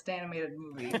 7, best animated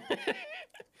movie.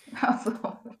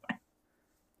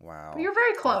 Wow. You're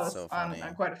very That's close so on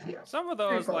funny. quite a few. Some of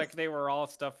Very those, close. like, they were all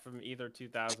stuff from either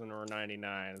 2000 or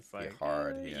 99. It's like,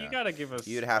 hard, yeah. you gotta give us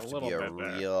You'd have a to little be a bit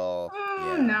there. real.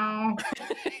 Oh, Yeah. no.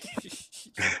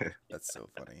 That's so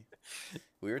funny.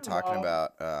 We were talking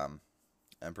about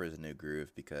Emperor's New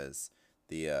Groove because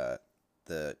the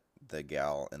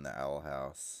gal in the Owl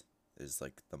House is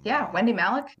like the mom. Yeah, Wendy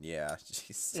Malick. Yeah,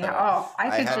 she's so, Yeah. Oh,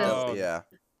 I could had just. to, yeah.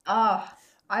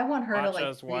 I want her to like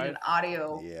Pacha's read an wife.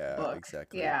 audio Yeah, book.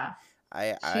 exactly. Yeah.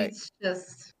 She's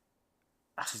just.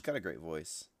 got a great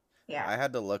voice. Yeah. I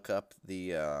had to look up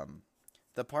the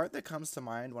part that comes to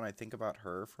mind when I think about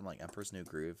her from like Emperor's New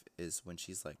Groove is when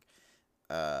she's like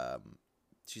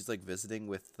visiting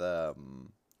with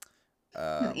Yzma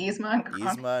and Kron.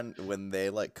 Yzma when they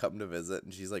like come to visit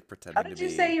and she's like pretending to be. How did you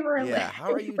say you were related? Yeah,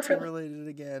 how are you two related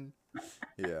again?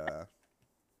 Yeah.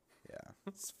 Yeah,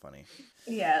 it's funny.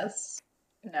 Yes.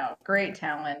 No, great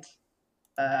talent.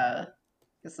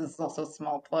 This is also a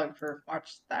small plug for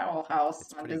Watch the Owl House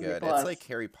It's on pretty Disney good. Plus. It's like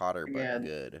Harry Potter, but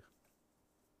good.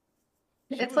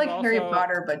 It's like Harry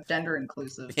Potter, but gender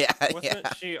inclusive. Yeah, Wasn't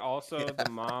she also the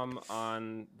mom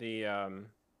on the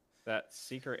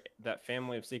that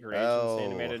Family of Secret Agents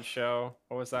animated show?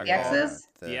 What was that The called? X's?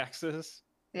 The X's?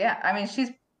 Yeah, I mean she's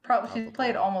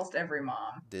played almost every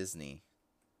mom. Disney.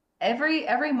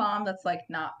 Every mom that's like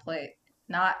not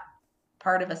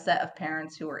part of a set of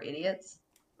parents who are idiots.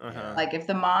 Like if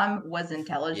the mom was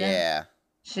intelligent,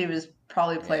 she was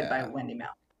probably played by Wendy Malick.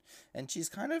 And she's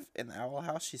kind of in the Owl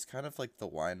House. She's kind of like the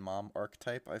wine mom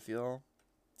archetype. I feel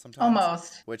sometimes.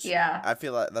 Almost. Which yeah. I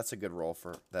feel like that's a good role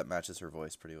that matches her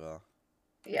voice pretty well.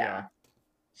 Yeah.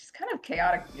 She's kind of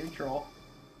chaotic neutral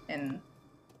in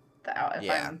the Owl.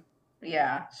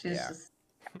 She's just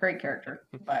a great character.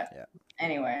 But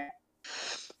anyway,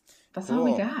 that's all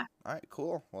we got. All right,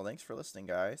 cool. Well, thanks for listening,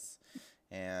 guys.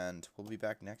 And we'll be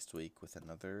back next week with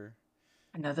another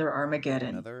Armageddon.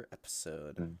 Another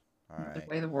episode. All right. The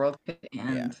way the world could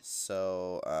end. Yeah.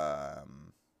 So,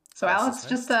 Alex,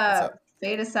 just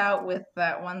fade us out with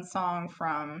that one song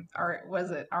from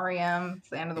was it REM? It's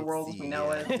the end of the world as we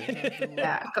know it.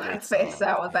 Yeah, go ahead, fade us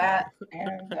out with that,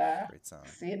 and great song.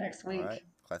 See you next week. All right.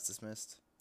 Class dismissed.